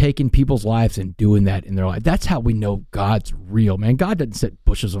by taking people's lives and doing that in their life. That's how we know God's real, man. God doesn't set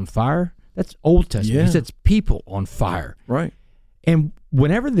bushes on fire. That's Old Testament. Yeah. He sets people on fire. Right. And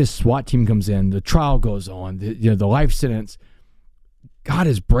whenever this SWAT team comes in, the trial goes on, the life sentence, God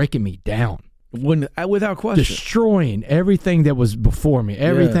is breaking me down. Without question. Destroying everything that was before me,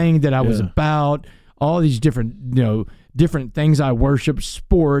 everything that I was about, all these different things I worship,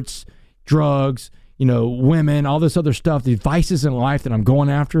 sports, drugs, women, all this other stuff, the vices in life that I'm going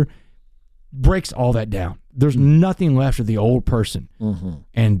after, breaks all that down. There's nothing left of the old person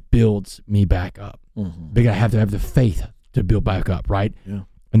and builds me back up. But I have to have the faith to build back up, right? Yeah.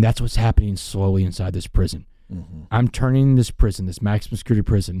 And that's what's happening slowly inside this prison. Mm-hmm. I'm turning this prison, this maximum security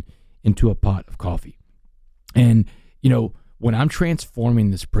prison, into a pot of coffee. And, when I'm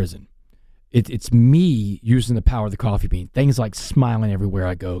transforming this prison, it's me using the power of the coffee bean. Things like smiling everywhere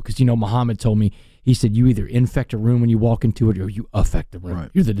I go. Because, Muhammad told me, he said, you either infect a room when you walk into it or you affect the room. Right.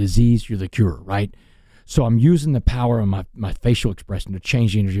 You're the disease, you're the cure, right? So I'm using the power of my facial expression to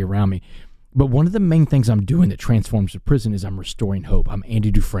change the energy around me. But one of the main things I'm doing that transforms the prison is I'm restoring hope. I'm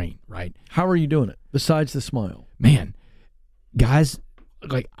Andy Dufresne, right? How are you doing it besides the smile? Man, guys,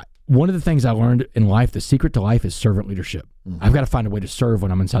 one of the things I learned in life, the secret to life is servant leadership. Mm-hmm. I've got to find a way to serve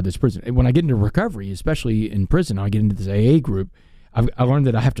when I'm inside this prison. And when I get into recovery, especially in prison, I get into this AA group, I learned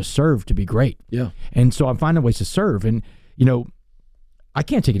that I have to serve to be great. Yeah. And so I'm finding ways to serve. And, I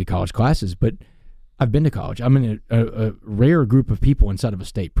can't take you to college classes, but I've been to college. I'm in a rare group of people inside of a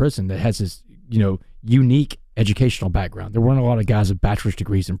state prison that has this, unique educational background. There weren't a lot of guys with bachelor's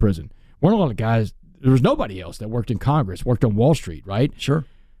degrees in prison. There weren't a lot of guys. There was nobody else that worked in Congress, worked on Wall Street, right? Sure.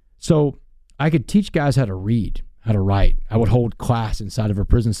 So I could teach guys how to read, how to write. I would hold class inside of a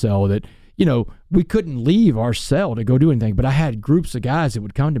prison cell that, we couldn't leave our cell to go do anything, but I had groups of guys that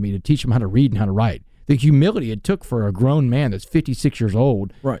would come to me to teach them how to read and how to write. The humility it took for a grown man that's 56 years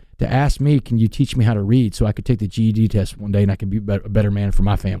old to ask me, can you teach me how to read so I could take the GED test one day and I could be a better man for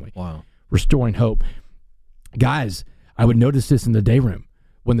my family. Wow. Restoring hope. Guys, I would notice this in the day room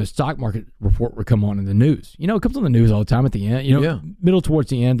when the stock market report would come on in the news. It comes on the news all the time at the end. Middle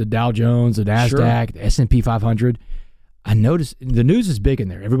towards the end, the Dow Jones, the NASDAQ, the S&P 500. I noticed the news is big in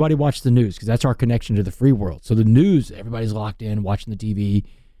there. Everybody watches the news because that's our connection to the free world. So the news, everybody's locked in, watching the TV.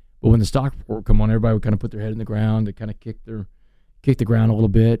 But when the stock report come on, everybody would kind of put their head in the ground. They kind of kick the ground a little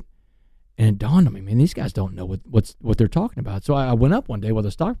bit. And it dawned on me, man, these guys don't know what they're talking about. So I went up one day while the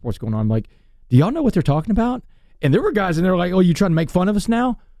stock report's going on. I'm like, do y'all know what they're talking about? And there were guys in there like, oh, you trying to make fun of us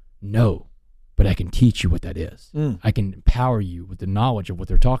now? No, but I can teach you what that is. I can empower you with the knowledge of what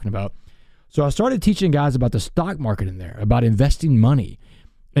they're talking about. So I started teaching guys about the stock market in there, about investing money.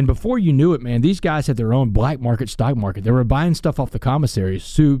 And before you knew it, man, these guys had their own black market stock market. They were buying stuff off the commissary,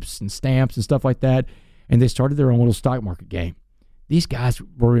 soups and stamps and stuff like that, and they started their own little stock market game. These guys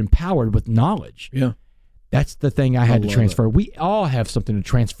were empowered with knowledge. Yeah. That's the thing I had to transfer. We all have something to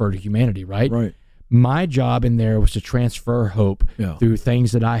transfer to humanity, right? Right. My job in there was to transfer hope through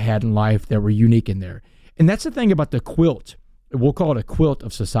things that I had in life that were unique in there. And that's the thing about the quilt. We'll call it a quilt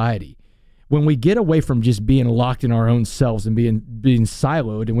of society. When we get away from just being locked in our own selves and being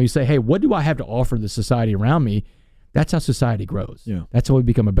siloed, and we say, hey, what do I have to offer the society around me? That's how society grows. Yeah. That's how we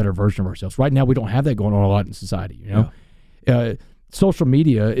become a better version of ourselves. Right now, we don't have that going on a lot in society. Social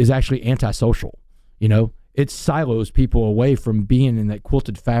media is actually antisocial. It silos people away from being in that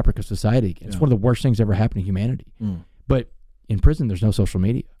quilted fabric of society. It's one of the worst things ever happened to humanity. But in prison, there's no social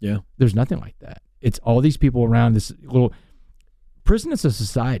media. Yeah. There's nothing like that. It's all these people around this little prison. Is a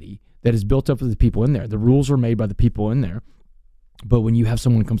society that is built up of the people in there. The rules are made by the people in there. But when you have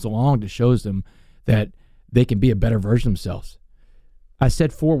someone who comes along that shows them that they can be a better version of themselves. I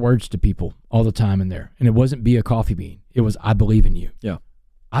said 4 words to people all the time in there, and it wasn't be a coffee bean. It was, I believe in you. Yeah.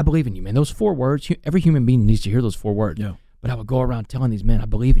 I believe in you, man. Those 4 words, every human being needs to hear those 4 words. Yeah. But I would go around telling these men, I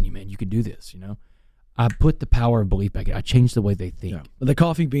believe in you, man. You can do this, I put the power of belief back in. I changed the way they think. Yeah. The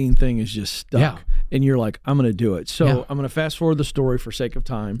coffee bean thing is just stuck, and you're like, I'm going to do it. So I'm going to fast forward the story for sake of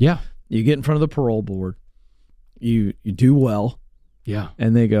time. Yeah. You get in front of the parole board. You do well. Yeah.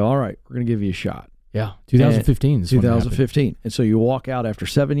 And they go, all right, we're going to give you a shot. Yeah. 2015. 2015. And so you walk out after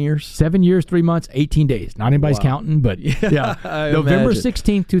 7 years? 7 years, 3 months, 18 days. Not anybody's counting, but November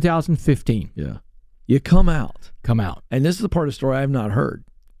 16th, 2015. Yeah. You come out. Come out. And this is the part of the story I have not heard.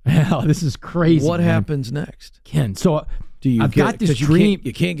 Hell, this is crazy. What happens next? Ken, so I've got this dream.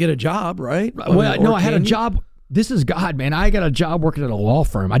 You can't get a job, right? Well, no, I had a job. This is God, man. I got a job working at a law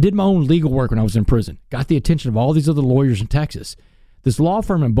firm. I did my own legal work when I was in prison. Got the attention of all these other lawyers in Texas. This law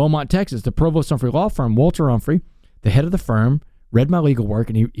firm in Beaumont, Texas, the Provost Humphrey law firm, Walter Humphrey, the head of the firm, read my legal work,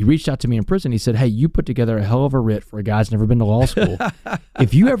 and he reached out to me in prison. He said, hey, you put together a hell of a writ for a guy who's never been to law school.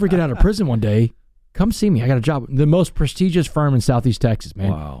 If you ever get out of prison one day, come see me. I got a job. The most prestigious firm in Southeast Texas,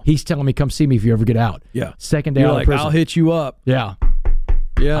 man. Wow. He's telling me, come see me if you ever get out. Yeah. Second day out of prison. I'll hit you up. Yeah.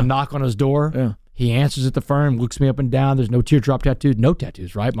 Yeah. I knock on his door. Yeah. He answers at the firm, looks me up and down. There's no teardrop tattoos. No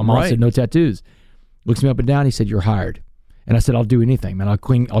tattoos, right? My mom said no tattoos. Looks me up and down. He said, you're hired. And I said, I'll do anything, man. I'll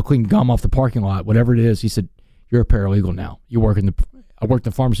clean gum off the parking lot, whatever it is. He said, you're a paralegal now. I work in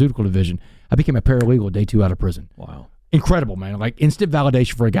the pharmaceutical division. I became a paralegal day 2 out of prison. Wow. Incredible, man. Like instant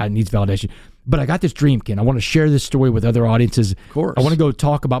validation for a guy that needs validation. But I got this dream, Ken. I want to share this story with other audiences. Of course. I want to go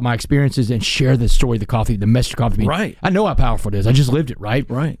talk about my experiences and share this story of the coffee, the message of coffee bean. Right. I know how powerful it is. I just lived it, right?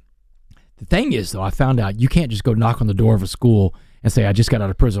 Right. The thing is, though, I found out you can't just go knock on the door of a school and say, I just got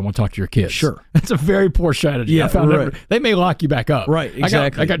out of prison, I want to talk to your kids. Sure. That's a very poor strategy. Yeah, I found right. they may lock you back up. Right,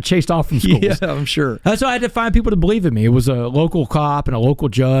 exactly. I got chased off from schools. Yeah, I'm sure. So I had to find people to believe in me. It was a local cop and a local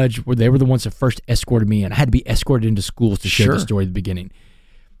judge where they were the ones that first escorted me in. I had to be escorted into schools to share the story at the beginning.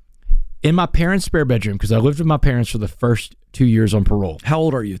 In my parents' spare bedroom, because I lived with my parents for the first 2 years on parole. How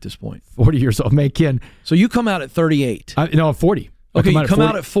old are you at this point? 40 years old. Man, Ken. So you come out at 38. I'm 40. Okay, you come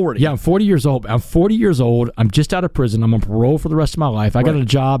out at 40. Yeah, I'm 40 years old. I'm 40 years old. I'm just out of prison. I'm on parole for the rest of my life. I got a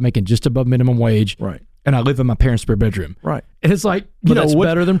job making just above minimum wage. Right. And I live in my parents' spare bedroom. Right. And it's like, it's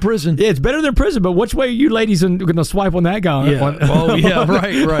better than prison. Yeah, it's better than prison, but which way are you ladies going to swipe on that guy? Yeah. Oh, yeah,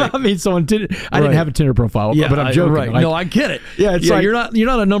 right. I mean, I didn't have a Tinder profile, but I'm joking. Right. Like, no, I get it. Yeah, it's like, you're not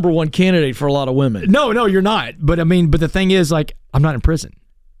a number one candidate for a lot of women. No, you're not. But the thing is, like, I'm not in prison.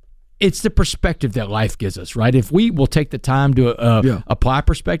 It's the perspective that life gives us, right? If we will take the time to apply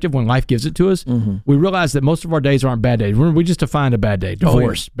perspective when life gives it to us, we realize that most of our days aren't bad days. We just defined a bad day: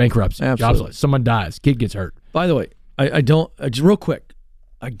 divorce, bankruptcy, jobs loss, someone dies, kid gets hurt. By the way, I don't. Just real quick,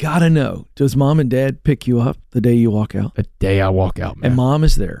 I gotta know: does mom and dad pick you up the day you walk out? The day I walk out, man. And mom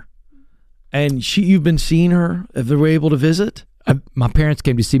is there, and you've been seeing her. If they were able to visit. My parents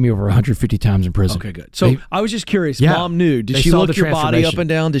came to see me over 150 times in prison. Okay, good. So I was just curious. Mom knew. Did she look your body up and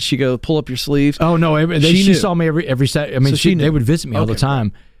down? Did she go pull up your sleeves? Oh no, she saw me every Saturday. I mean, they would visit me all the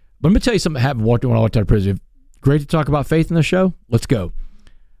time. But let me tell you something that happened when I walked out of prison. Great to talk about faith in the show. Let's go.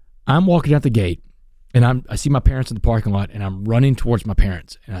 I'm walking out the gate, and I see my parents in the parking lot, and I'm running towards my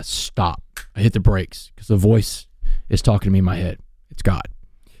parents, and I stop. I hit the brakes because the voice is talking to me in my head. It's God.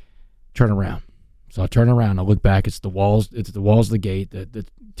 Turn around. So I turn around, I look back, it's the walls of the gate, the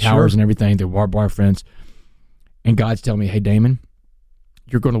towers and everything, the barbed wire fence. And God's telling me, hey, Damon,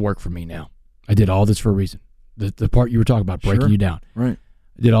 you're going to work for me now. I did all this for a reason. The part you were talking about, breaking you down. Right.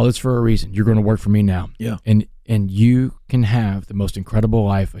 I did all this for a reason. You're going to work for me now. Yeah. And you can have the most incredible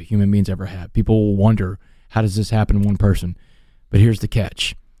life a human being's ever had. People will wonder, how does this happen in one person? But here's the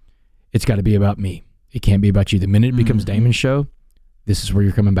catch. It's got to be about me. It can't be about you. The minute it becomes Damon's show, this is where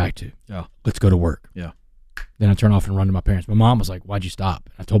you're coming back to. Yeah. Let's go to work. Yeah. Then I turn off and run to my parents. My mom was like, why'd you stop?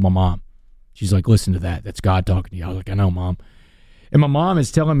 I told my mom. She's like, listen to that. That's God talking to you. I was like, I know, Mom. And my mom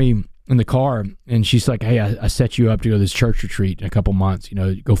is telling me in the car, and she's like, hey, I set you up to go to this church retreat in a couple months.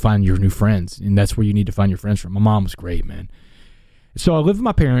 Go find your new friends. And that's where you need to find your friends from. My mom was great, man. So I live with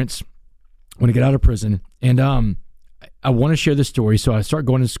my parents when I get out of prison. And I want to share this story. So I start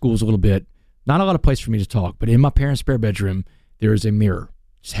going to schools a little bit. Not a lot of place for me to talk, but in my parents' spare bedroom, there is a mirror.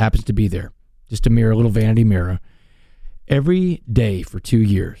 Just happens to be there. Just a mirror, a little vanity mirror. Every day for 2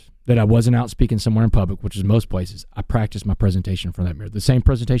 years that I wasn't out speaking somewhere in public, which is most places, I practiced my presentation in front of that mirror. The same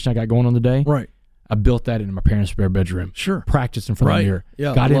presentation I got going on today, right? I built that in my parents' spare bedroom. Sure. Practiced in front of the mirror.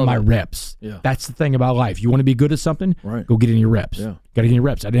 Yeah, got in my reps. Yeah. That's the thing about life. You want to be good at something? Right. Go get in your reps. Yeah. Got to get in your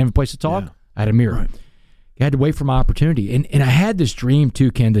reps. I didn't have a place to talk. Yeah. I had a mirror. Right. I had to wait for my opportunity. And I had this dream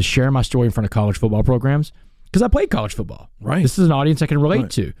too, Ken, to share my story in front of college football programs because I played college football. Right. This is an audience I can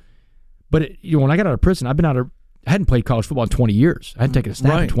relate to. But when I got out of prison, I hadn't played college football in 20 years. I hadn't taken a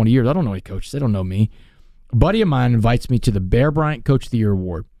snap in 20 years. I don't know any coaches. They don't know me. A buddy of mine invites me to the Bear Bryant Coach of the Year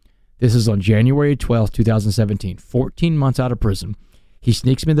Award. This is on January 12th, 2017, 14 months out of prison. He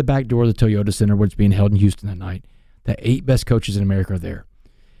sneaks me in the back door of the Toyota Center where it's being held in Houston that night. The 8 best coaches in America are there.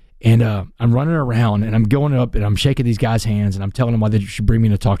 And I'm running around, and I'm going up, and I'm shaking these guys' hands, and I'm telling them why they should bring me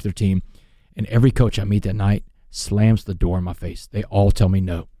in to talk to their team. And every coach I meet that night slams the door in my face. They all tell me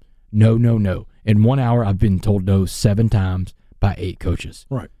no. No, no, no. In 1 hour, I've been told no 7 times by 8 coaches.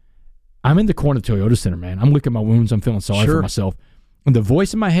 Right. I'm in the corner of the Toyota Center, man. I'm licking my wounds. I'm feeling sorry for myself. And the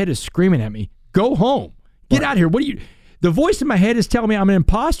voice in my head is screaming at me, go home. Get out of here. The voice in my head is telling me I'm an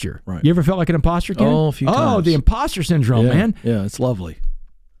imposter. Right. You ever felt like an imposter, Ken? Oh, a few times. Oh, the imposter syndrome, man. Yeah, it's lovely.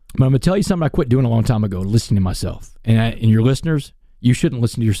 But I'm going to tell you something I quit doing a long time ago, listening to myself. And your listeners, you shouldn't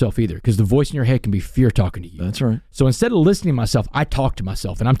listen to yourself either because the voice in your head can be fear talking to you. That's right. So instead of listening to myself, I talk to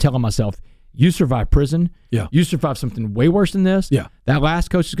myself, and I'm telling myself, you survived prison. Yeah. You survived something way worse than this. Yeah. That last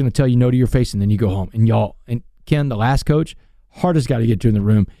coach is going to tell you no to your face, and then you go home. And Ken, the last coach, hardest guy to get to in the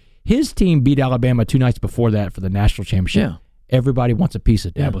room. His team beat Alabama 2 nights before that for the national championship. Yeah. Everybody wants a piece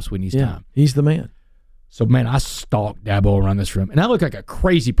of Dabo Swinney's time. He's the man. So, man, I stalked Dabo around this room, and I look like a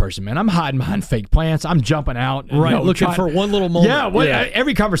crazy person, man. I'm hiding behind fake plants. I'm jumping out. And, looking for one little moment. Yeah,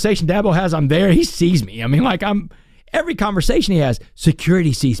 every conversation Dabo has, I'm there. He sees me. I mean, every conversation he has,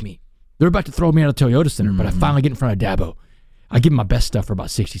 security sees me. They're about to throw me out of the Toyota Center, but I finally get in front of Dabo. I give him my best stuff for about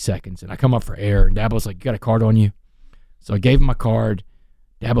 60 seconds, and I come up for air, and Dabo's like, you got a card on you? So I gave him my card.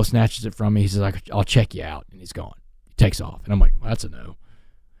 Dabo snatches it from me. He says, I'll check you out, and he's gone. He takes off, and I'm like, well, that's a no.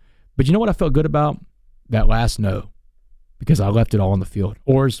 But you know what I felt good about? That last no, because I left it all on the field.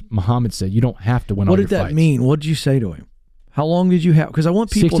 Or as Muhammad said, you don't have to win all your fights. What did that mean? What did you say to him? How long did you have? Because I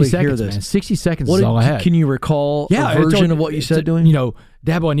want people to hear this. Man. 60 seconds is all I had. Can you recall a version of what you said to him? You know,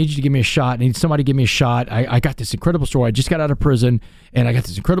 Dabo, I need you to give me a shot. I need somebody to give me a shot. I got this incredible story. I just got out of prison, and I got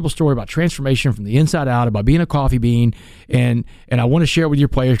this incredible story about transformation from the inside out, about being a coffee bean, and I want to share it with your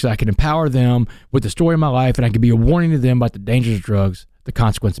players because I can empower them with the story of my life, and I can be a warning to them about the dangers of drugs, the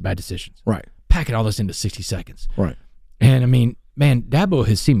consequence of bad decisions. Right. Packing all this into 60 seconds. Right. And, I mean, man, Dabo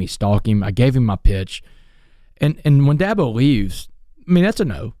has seen me stalk him. I gave him my pitch. And when Dabo leaves, I mean, that's a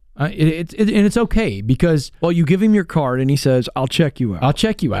no. And it's okay because... Well, you give him your card, and he says, I'll check you out. I'll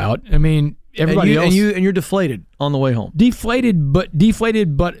check you out. I mean, everybody else... And you're deflated on the way home. Deflated, but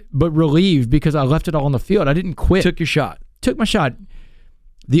relieved because I left it all on the field. I didn't quit. Took your shot. Took my shot.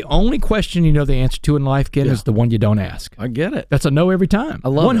 The only question you know the answer to in life, Ken, is the one you don't ask. I get it. That's a no every time. I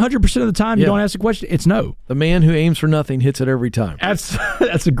love 100% of the time you don't ask a question, it's no. The man who aims for nothing hits it every time. That's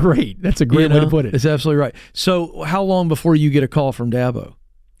a great way to put it. It's absolutely right. So how long before you get a call from Dabo?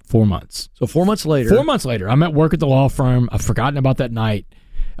 4 months. So 4 months later. 4 months later, I'm at work at the law firm. I've forgotten about that night.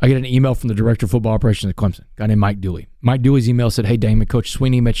 I get an email from the director of football operations at Clemson, a guy named Mike Dooley. Mike Dooley's email said, hey, Damon, Coach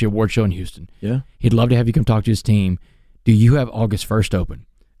Sweeney met you at award show in Houston. Yeah. He'd love to have you come talk to his team. Do you have August 1st open?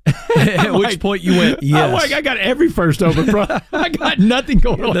 At which point you went, yes. I'm like, I got every first open, bro. I got nothing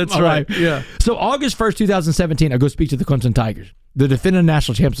going on. That's right. Life. Yeah. So August 1st, 2017, I go speak to the Clemson Tigers, the defending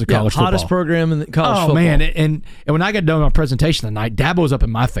national champions of college football. Hottest program in college football. Oh, man. And when I got done with my presentation that night, Dabo's up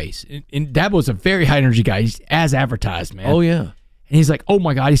in my face. And Dabo's a very high energy guy. He's as advertised, man. Oh, yeah. And he's like, oh,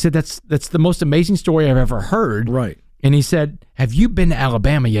 my God. He said, that's the most amazing story I've ever heard. Right. And he said, have you been to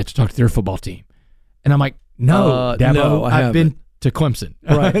Alabama yet to talk to their football team? And I'm like, no, Dabo, no, I've been to Clemson.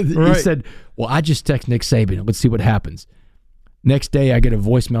 Right. He said, well, I just text Nick Saban. Let's see what happens. Next day, I get a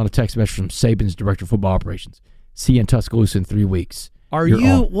voicemail and a text message from Saban's director of football operations. See you in Tuscaloosa in 3 weeks.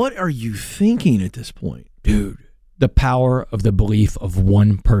 What are you thinking at this point? Dude, the power of the belief of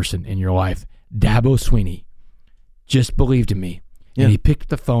one person in your life. Dabo Sweeney just believed in me. Yeah. And he picked up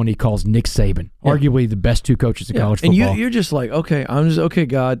the phone. He calls Nick Saban, arguably the best two coaches in college football. And you're just like, okay,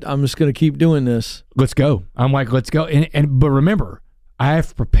 God, I'm just going to keep doing this. Let's go. I'm like, let's go. But remember, I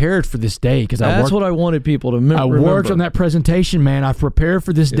have prepared for this day because that's what I wanted people to remember. I worked on that presentation, man. I've prepared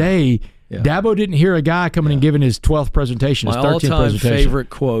for this day. Yeah. Dabo didn't hear a guy coming and giving his 12th presentation, his 13th presentation. My all-time favorite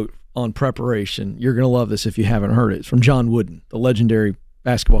quote on preparation, you're going to love this if you haven't heard it. It's from John Wooden, the legendary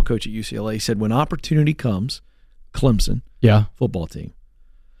basketball coach at UCLA. He said, when opportunity comes, Clemson, football team,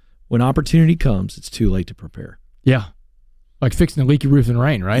 when opportunity comes, it's too late to prepare. Yeah. Like fixing the leaky roof in the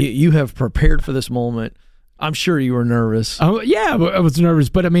rain, right? You have prepared for this moment. I'm sure you were nervous. Oh, yeah, I was nervous.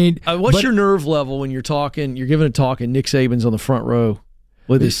 But I mean, what's your nerve level when you're talking? You're giving a talk, and Nick Saban's on the front row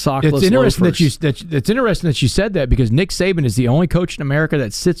with his sockless loafers. It's interesting that you said that because Nick Saban is the only coach in America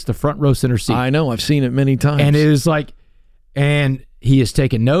that sits the front row center seat. I know. I've seen it many times. And it is like, and he is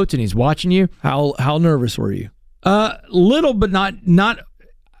taking notes and he's watching you. How nervous were you? Little, but not.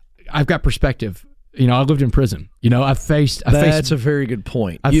 I've got perspective. You know, I lived in prison. You know, That's a very good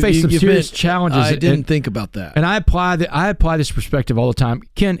point. I faced some serious challenges. I didn't think about that. And I apply this perspective all the time.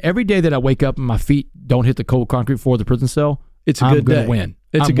 Ken, every day that I wake up and my feet don't hit the cold concrete floor of the prison cell, I'm going to win.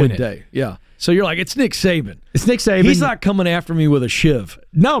 It's a good day. Yeah. So you're like, it's Nick Saban. It's Nick Saban. He's not coming after me with a shiv.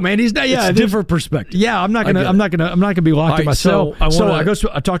 No, man, he's not. Yeah, it's a different perspective. Yeah, I'm not gonna be locked in my cell.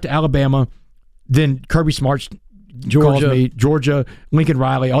 I talked to Alabama, then Kirby Smart calls me, Georgia, Lincoln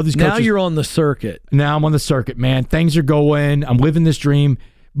Riley, all these coaches. Now you're on the circuit. Now I'm on the circuit, man. Things are going. I'm living this dream,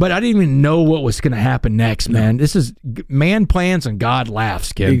 but I didn't even know what was going to happen next, man. This is man plans and God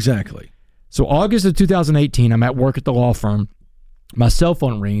laughs, kid. Exactly. So August of 2018, I'm at work at the law firm. My cell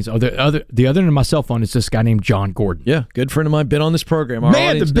phone rings. The other end of my cell phone is this guy named John Gordon. Yeah, good friend of mine, been on this program. One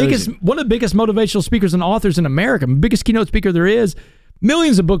of the biggest motivational speakers and authors in America, biggest keynote speaker there is,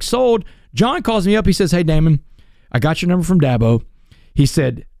 millions of books sold. John calls me up. He says, hey, Damon, I got your number from Dabo. He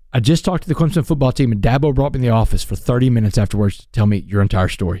said, I just talked to the Clemson football team, and Dabo brought me in the office for 30 minutes afterwards to tell me your entire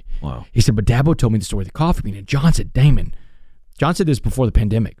story. Wow. He said, but Dabo told me the story of the coffee bean. And John said, Damon, John said this before the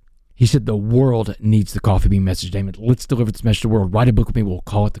pandemic. He said, the world needs the coffee bean message, Damon. Let's deliver this message to the world. Write a book with me. We'll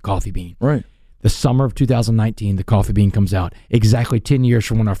call it The Coffee Bean. Right. The summer of 2019, The Coffee Bean comes out. Exactly 10 years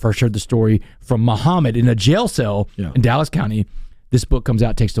from when I first heard the story from Muhammad in a jail cell in Dallas County. This book comes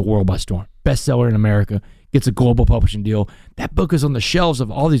out, takes the world by storm. Bestseller in America, gets a global publishing deal. That book is on the shelves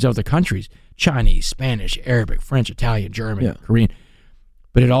of all these other countries: Chinese, Spanish, Arabic, French, Italian, German, Korean.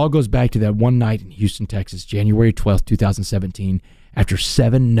 But it all goes back to that one night in Houston, Texas, January 12th, 2017, after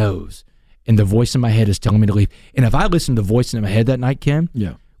 7 no's. And the voice in my head is telling me to leave. And if I listened to the voice in my head that night, Ken,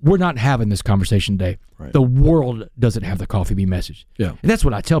 we're not having this conversation today. Right. The world doesn't have the coffee bean message. Yeah. And that's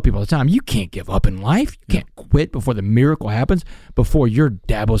what I tell people all the time. You can't give up in life. You can't quit before the miracle happens, before your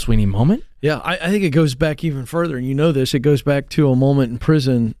Dabo Sweeney moment. Yeah, I think it goes back even further, and you know this. It goes back to a moment in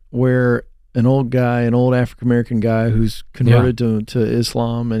prison where an old African-American guy who's converted to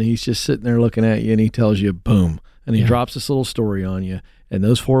Islam, and he's just sitting there looking at you, and he tells you, boom, and he drops this little story on you, and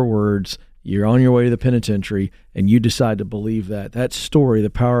those 4 words, you're on your way to the penitentiary, and you decide to believe that. That story, the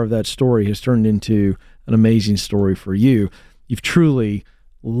power of that story, has turned into an amazing story for you. You've truly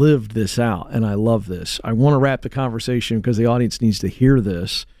lived this out, and I love this. I want to wrap the conversation because the audience needs to hear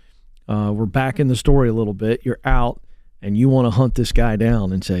this. We're back in the story a little bit. You're out, and you want to hunt this guy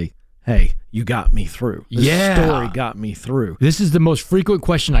down and say, hey, you got me through. This story got me through. This is the most frequent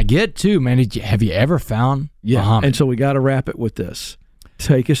question I get, too, man. Have you ever found Muhammad? And so we got to wrap it with this.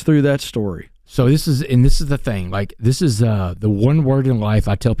 Take us through that story. So this is the thing. Like, this is the one word in life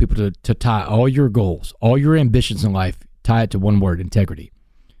I tell people to tie all your goals, all your ambitions in life, tie it to one word: integrity.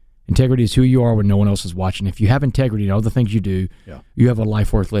 Integrity is who you are when no one else is watching. If you have integrity in all the things you do, you have a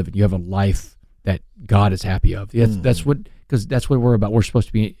life worth living. You have a life that God is happy of. That's what we're about. We're supposed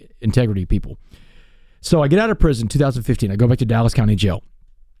to be integrity people. So I get out of prison 2015. I go back to Dallas County Jail.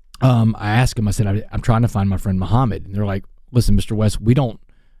 I asked him, I said, I'm trying to find my friend Muhammad. And they're like, listen, Mr. West, we don't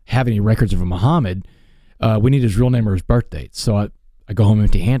have any records of a Muhammad. We need his real name or his birth date. So I go home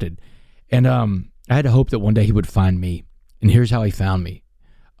empty-handed. And I had to hope that one day he would find me. And here's how he found me.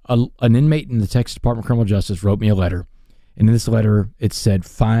 An inmate in the Texas Department of Criminal Justice wrote me a letter. And in this letter, it said,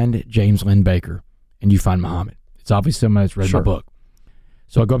 find James Lynn Baker, and you find Muhammad. It's obviously somebody that's read my book.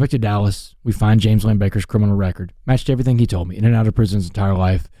 So I go back to Dallas. We find James Lynn Baker's criminal record. Matched everything he told me. In and out of prison his entire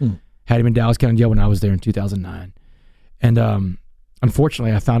life. Had him in Dallas County Jail when I was there in 2009. And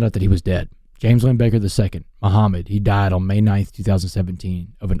unfortunately, I found out that he was dead. James Lynn Baker II, Muhammad, he died on May 9th,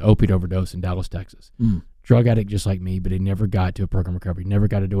 2017 of an opiate overdose in Dallas, Texas. Drug addict just like me, but he never got to a program recovery. Never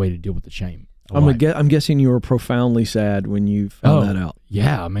got a way to deal with the shame. I'm guessing you were profoundly sad when you found that out.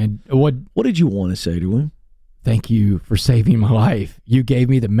 Yeah, man. What did you want to say to him? Thank you for saving my life. You gave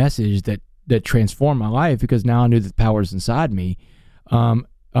me the message that transformed my life, because now I knew that the power is inside me. I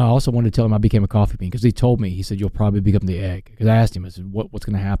also wanted to tell him I became a coffee bean, because he told me, he said, you'll probably become the egg. Because I asked him, I said, what's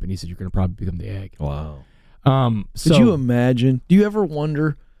going to happen? He said, you're going to probably become the egg. Wow. Did you imagine? Do you ever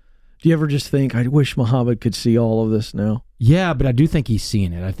wonder? Do you ever just think, I wish Muhammad could see all of this now? Yeah, but I do think he's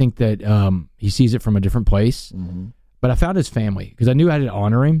seeing it. I think that he sees it from a different place. But I found his family, because I knew I had to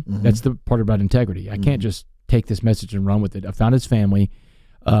honor him. That's the part about integrity. I can't just take this message and run with it. I found his family,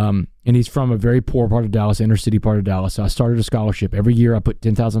 and he's from a very poor part of Dallas, inner city part of Dallas. So I started a scholarship. Every year I put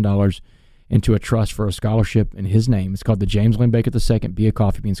 $10,000 into a trust for a scholarship in his name. It's called the James Lynn Baker II Be a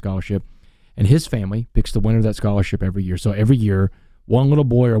Coffee Bean Scholarship. And his family picks the winner of that scholarship every year. So every year, one little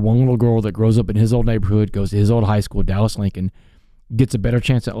boy or one little girl that grows up in his old neighborhood, goes to his old high school, Dallas Lincoln, gets a better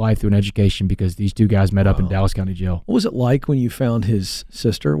chance at life through an education, because these two guys met up in Dallas County Jail. What was it like when you found his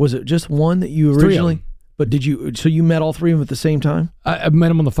sister? Was it just one that you originally? But so you met all 3 of them at the same time? I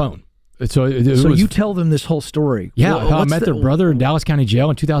met him on the phone. So you tell them this whole story. Yeah, I met their brother in Dallas County Jail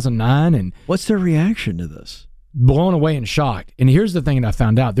in 2009. And what's their reaction to this? Blown away and shocked. And here's the thing that I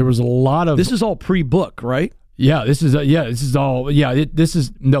found out. There was a lot of... This is all pre-book, right? Yeah, this is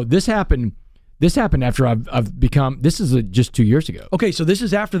this happened. This happened after I've become. This is just 2 years ago. Okay, so this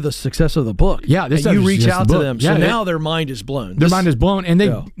is after the success of the book. Yeah, this you reach out to them. Yeah, so now their mind is blown. Their mind is blown, and they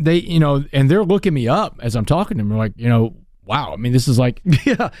and they're looking me up as I'm talking to them. They're like, wow. I mean, this is like,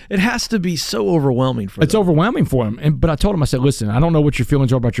 yeah, it has to be so overwhelming for them. It's overwhelming for them. But I told them, I said, listen, I don't know what your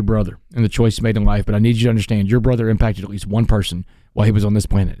feelings are about your brother and the choice he made in life, but I need you to understand your brother impacted at least one person while he was on this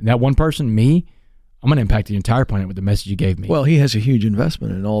planet. And that one person, me, I'm going to impact the entire planet with the message you gave me. Well, he has a huge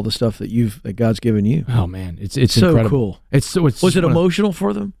investment in all the stuff that God's given you. Oh man, it's so incredible. Cool. Was it emotional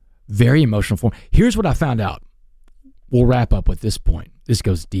for them? Very emotional for them. Here's what I found out. We'll wrap up with this point. This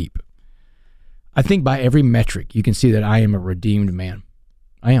goes deep. I think by every metric, you can see that I am a redeemed man.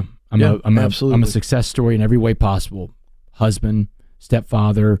 I am. I'm a success story in every way possible. Husband,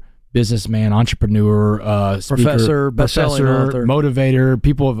 stepfather, businessman, entrepreneur, speaker, best-selling author, motivator,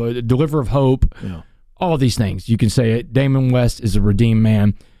 deliverer of hope. Yeah. All these things. You can say it. Damon West is a redeemed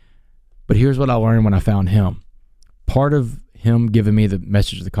man. But here's what I learned when I found him. Part of him giving me the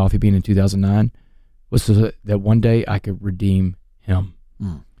message of the coffee bean in 2009 was so that one day I could redeem him.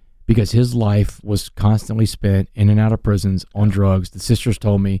 Because his life was constantly spent in and out of prisons on drugs. The sisters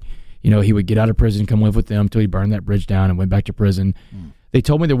told me, he would get out of prison, come live with them until he burned that bridge down and went back to prison. They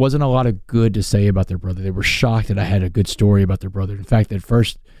told me there wasn't a lot of good to say about their brother. They were shocked that I had a good story about their brother. In fact, at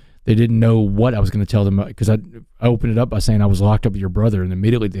first, they didn't know what I was going to tell them, because I opened it up by saying I was locked up with your brother, and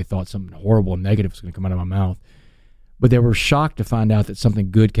immediately they thought something horrible and negative was going to come out of my mouth. But they were shocked to find out that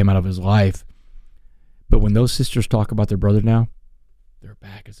something good came out of his life. But when those sisters talk about their brother now, their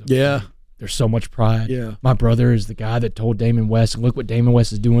back is up. Yeah. There's so much pride. Yeah. My brother is the guy that told Damon West, and look what Damon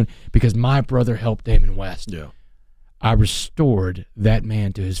West is doing because my brother helped Damon West. Yeah. I restored that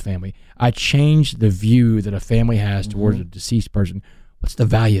man to his family. I changed the view that a family has towards a deceased person. What's the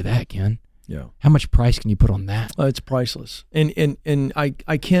value of that, Ken? Yeah. How much price can you put on that? It's priceless. And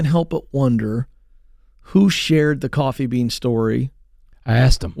I can't help but wonder who shared the coffee bean story. I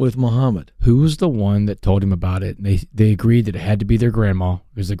asked him with Muhammad. Who was the one that told him about it? And they agreed that it had to be their grandma,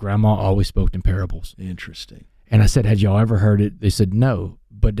 because the grandma always spoke in parables. Interesting. And I said, had y'all ever heard it? They said, no.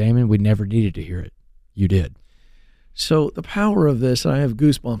 But Damon, we never needed to hear it. You did. So the power of this, and I have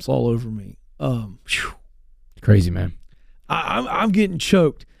goosebumps all over me. Crazy, man. I'm getting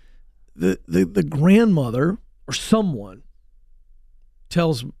choked. The grandmother or someone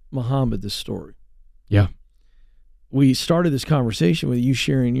tells Muhammad this story. Yeah. We started this conversation with you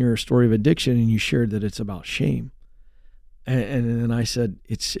sharing your story of addiction, and you shared that it's about shame. And then I said,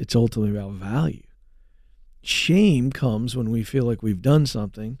 it's ultimately about value. Shame comes when we feel like we've done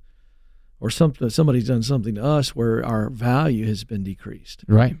something, or somebody's done something to us where our value has been decreased.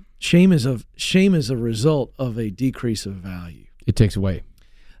 Right. Shame is a result of a decrease of value. It takes away.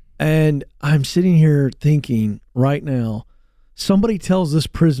 And I'm sitting here thinking right now, somebody tells this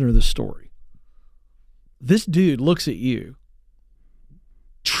prisoner the story. This dude looks at you,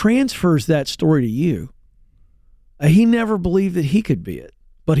 transfers that story to you. He never believed that he could be it,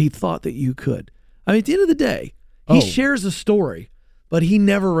 but he thought that you could. I mean, at the end of the day, he shares a story, but he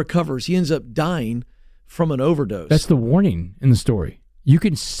never recovers. He ends up dying from an overdose. That's the warning in the story. You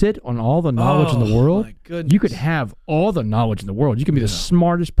can sit on all the knowledge in the world. My goodness. You could have all the knowledge in the world. You can be the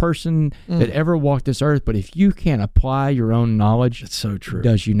smartest person that ever walked this earth, but if you can't apply your own knowledge, it's so true. It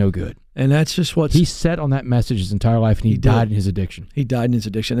does you no good. And that's just what he sat on that message his entire life, and he died in his addiction. He died in his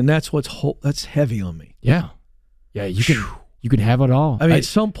addiction, and that's that's heavy on me. Yeah, yeah. You can have it all. I mean, at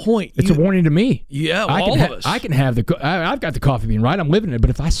some point, it's a warning to me. Yeah, all of us. I can have I've got the coffee bean, right? I'm living it, but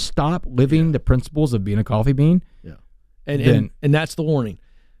if I stop living the principles of being a coffee bean, and that's the warning.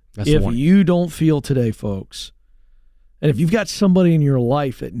 If you don't feel today, folks, and if you've got somebody in your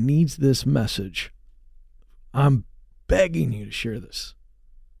life that needs this message, I'm begging you to share this.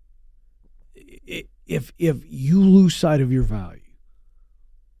 If you lose sight of your value,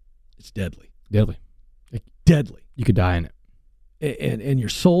 it's deadly. Deadly. Deadly. You could die in it. And your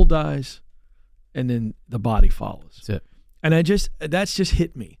soul dies, and then the body follows. That's it. And that's just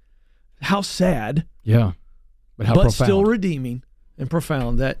hit me. How sad. Yeah. But how profound. Still redeeming and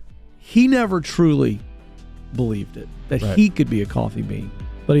profound that he never truly believed it, that he could be a coffee bean.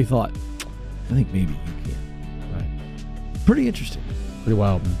 But he thought, I think maybe you can. Right. Pretty interesting. Pretty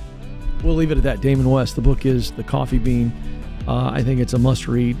wild, man. We'll leave it at that. Damon West. The book is The Coffee Bean. I think it's a must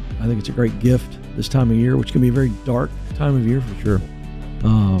read. I think it's a great gift this time of year, which can be a very dark time of year for sure.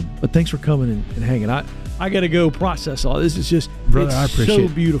 But thanks for coming and hanging. I got to go process all this. Is just, brother, I appreciate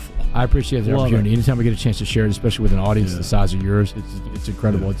so beautiful. I appreciate the opportunity. Anytime we get a chance to share it, especially with an audience the size of yours, it's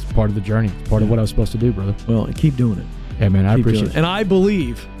incredible. It's part of the journey. It's part of what I was supposed to do, brother. Well, and keep doing it. Yeah, man, I appreciate it. And I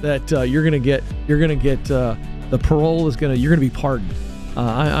believe that you're gonna get the parole is you're gonna be pardoned.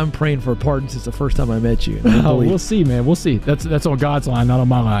 I'm praying for a pardon since the first time I met you. We'll see, man. We'll see. That's on God's line, not on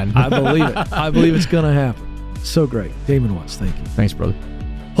my line. I believe it. I believe it's gonna happen. So great, Damon West. Thank you. Thanks, brother.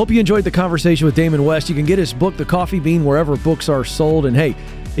 Hope you enjoyed the conversation with Damon West. You can get his book, The Coffee Bean, wherever books are sold. And hey,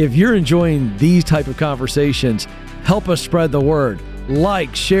 if you're enjoying these type of conversations, help us spread the word.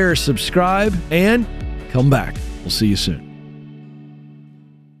 Like, share, subscribe, and come back. We'll see you soon.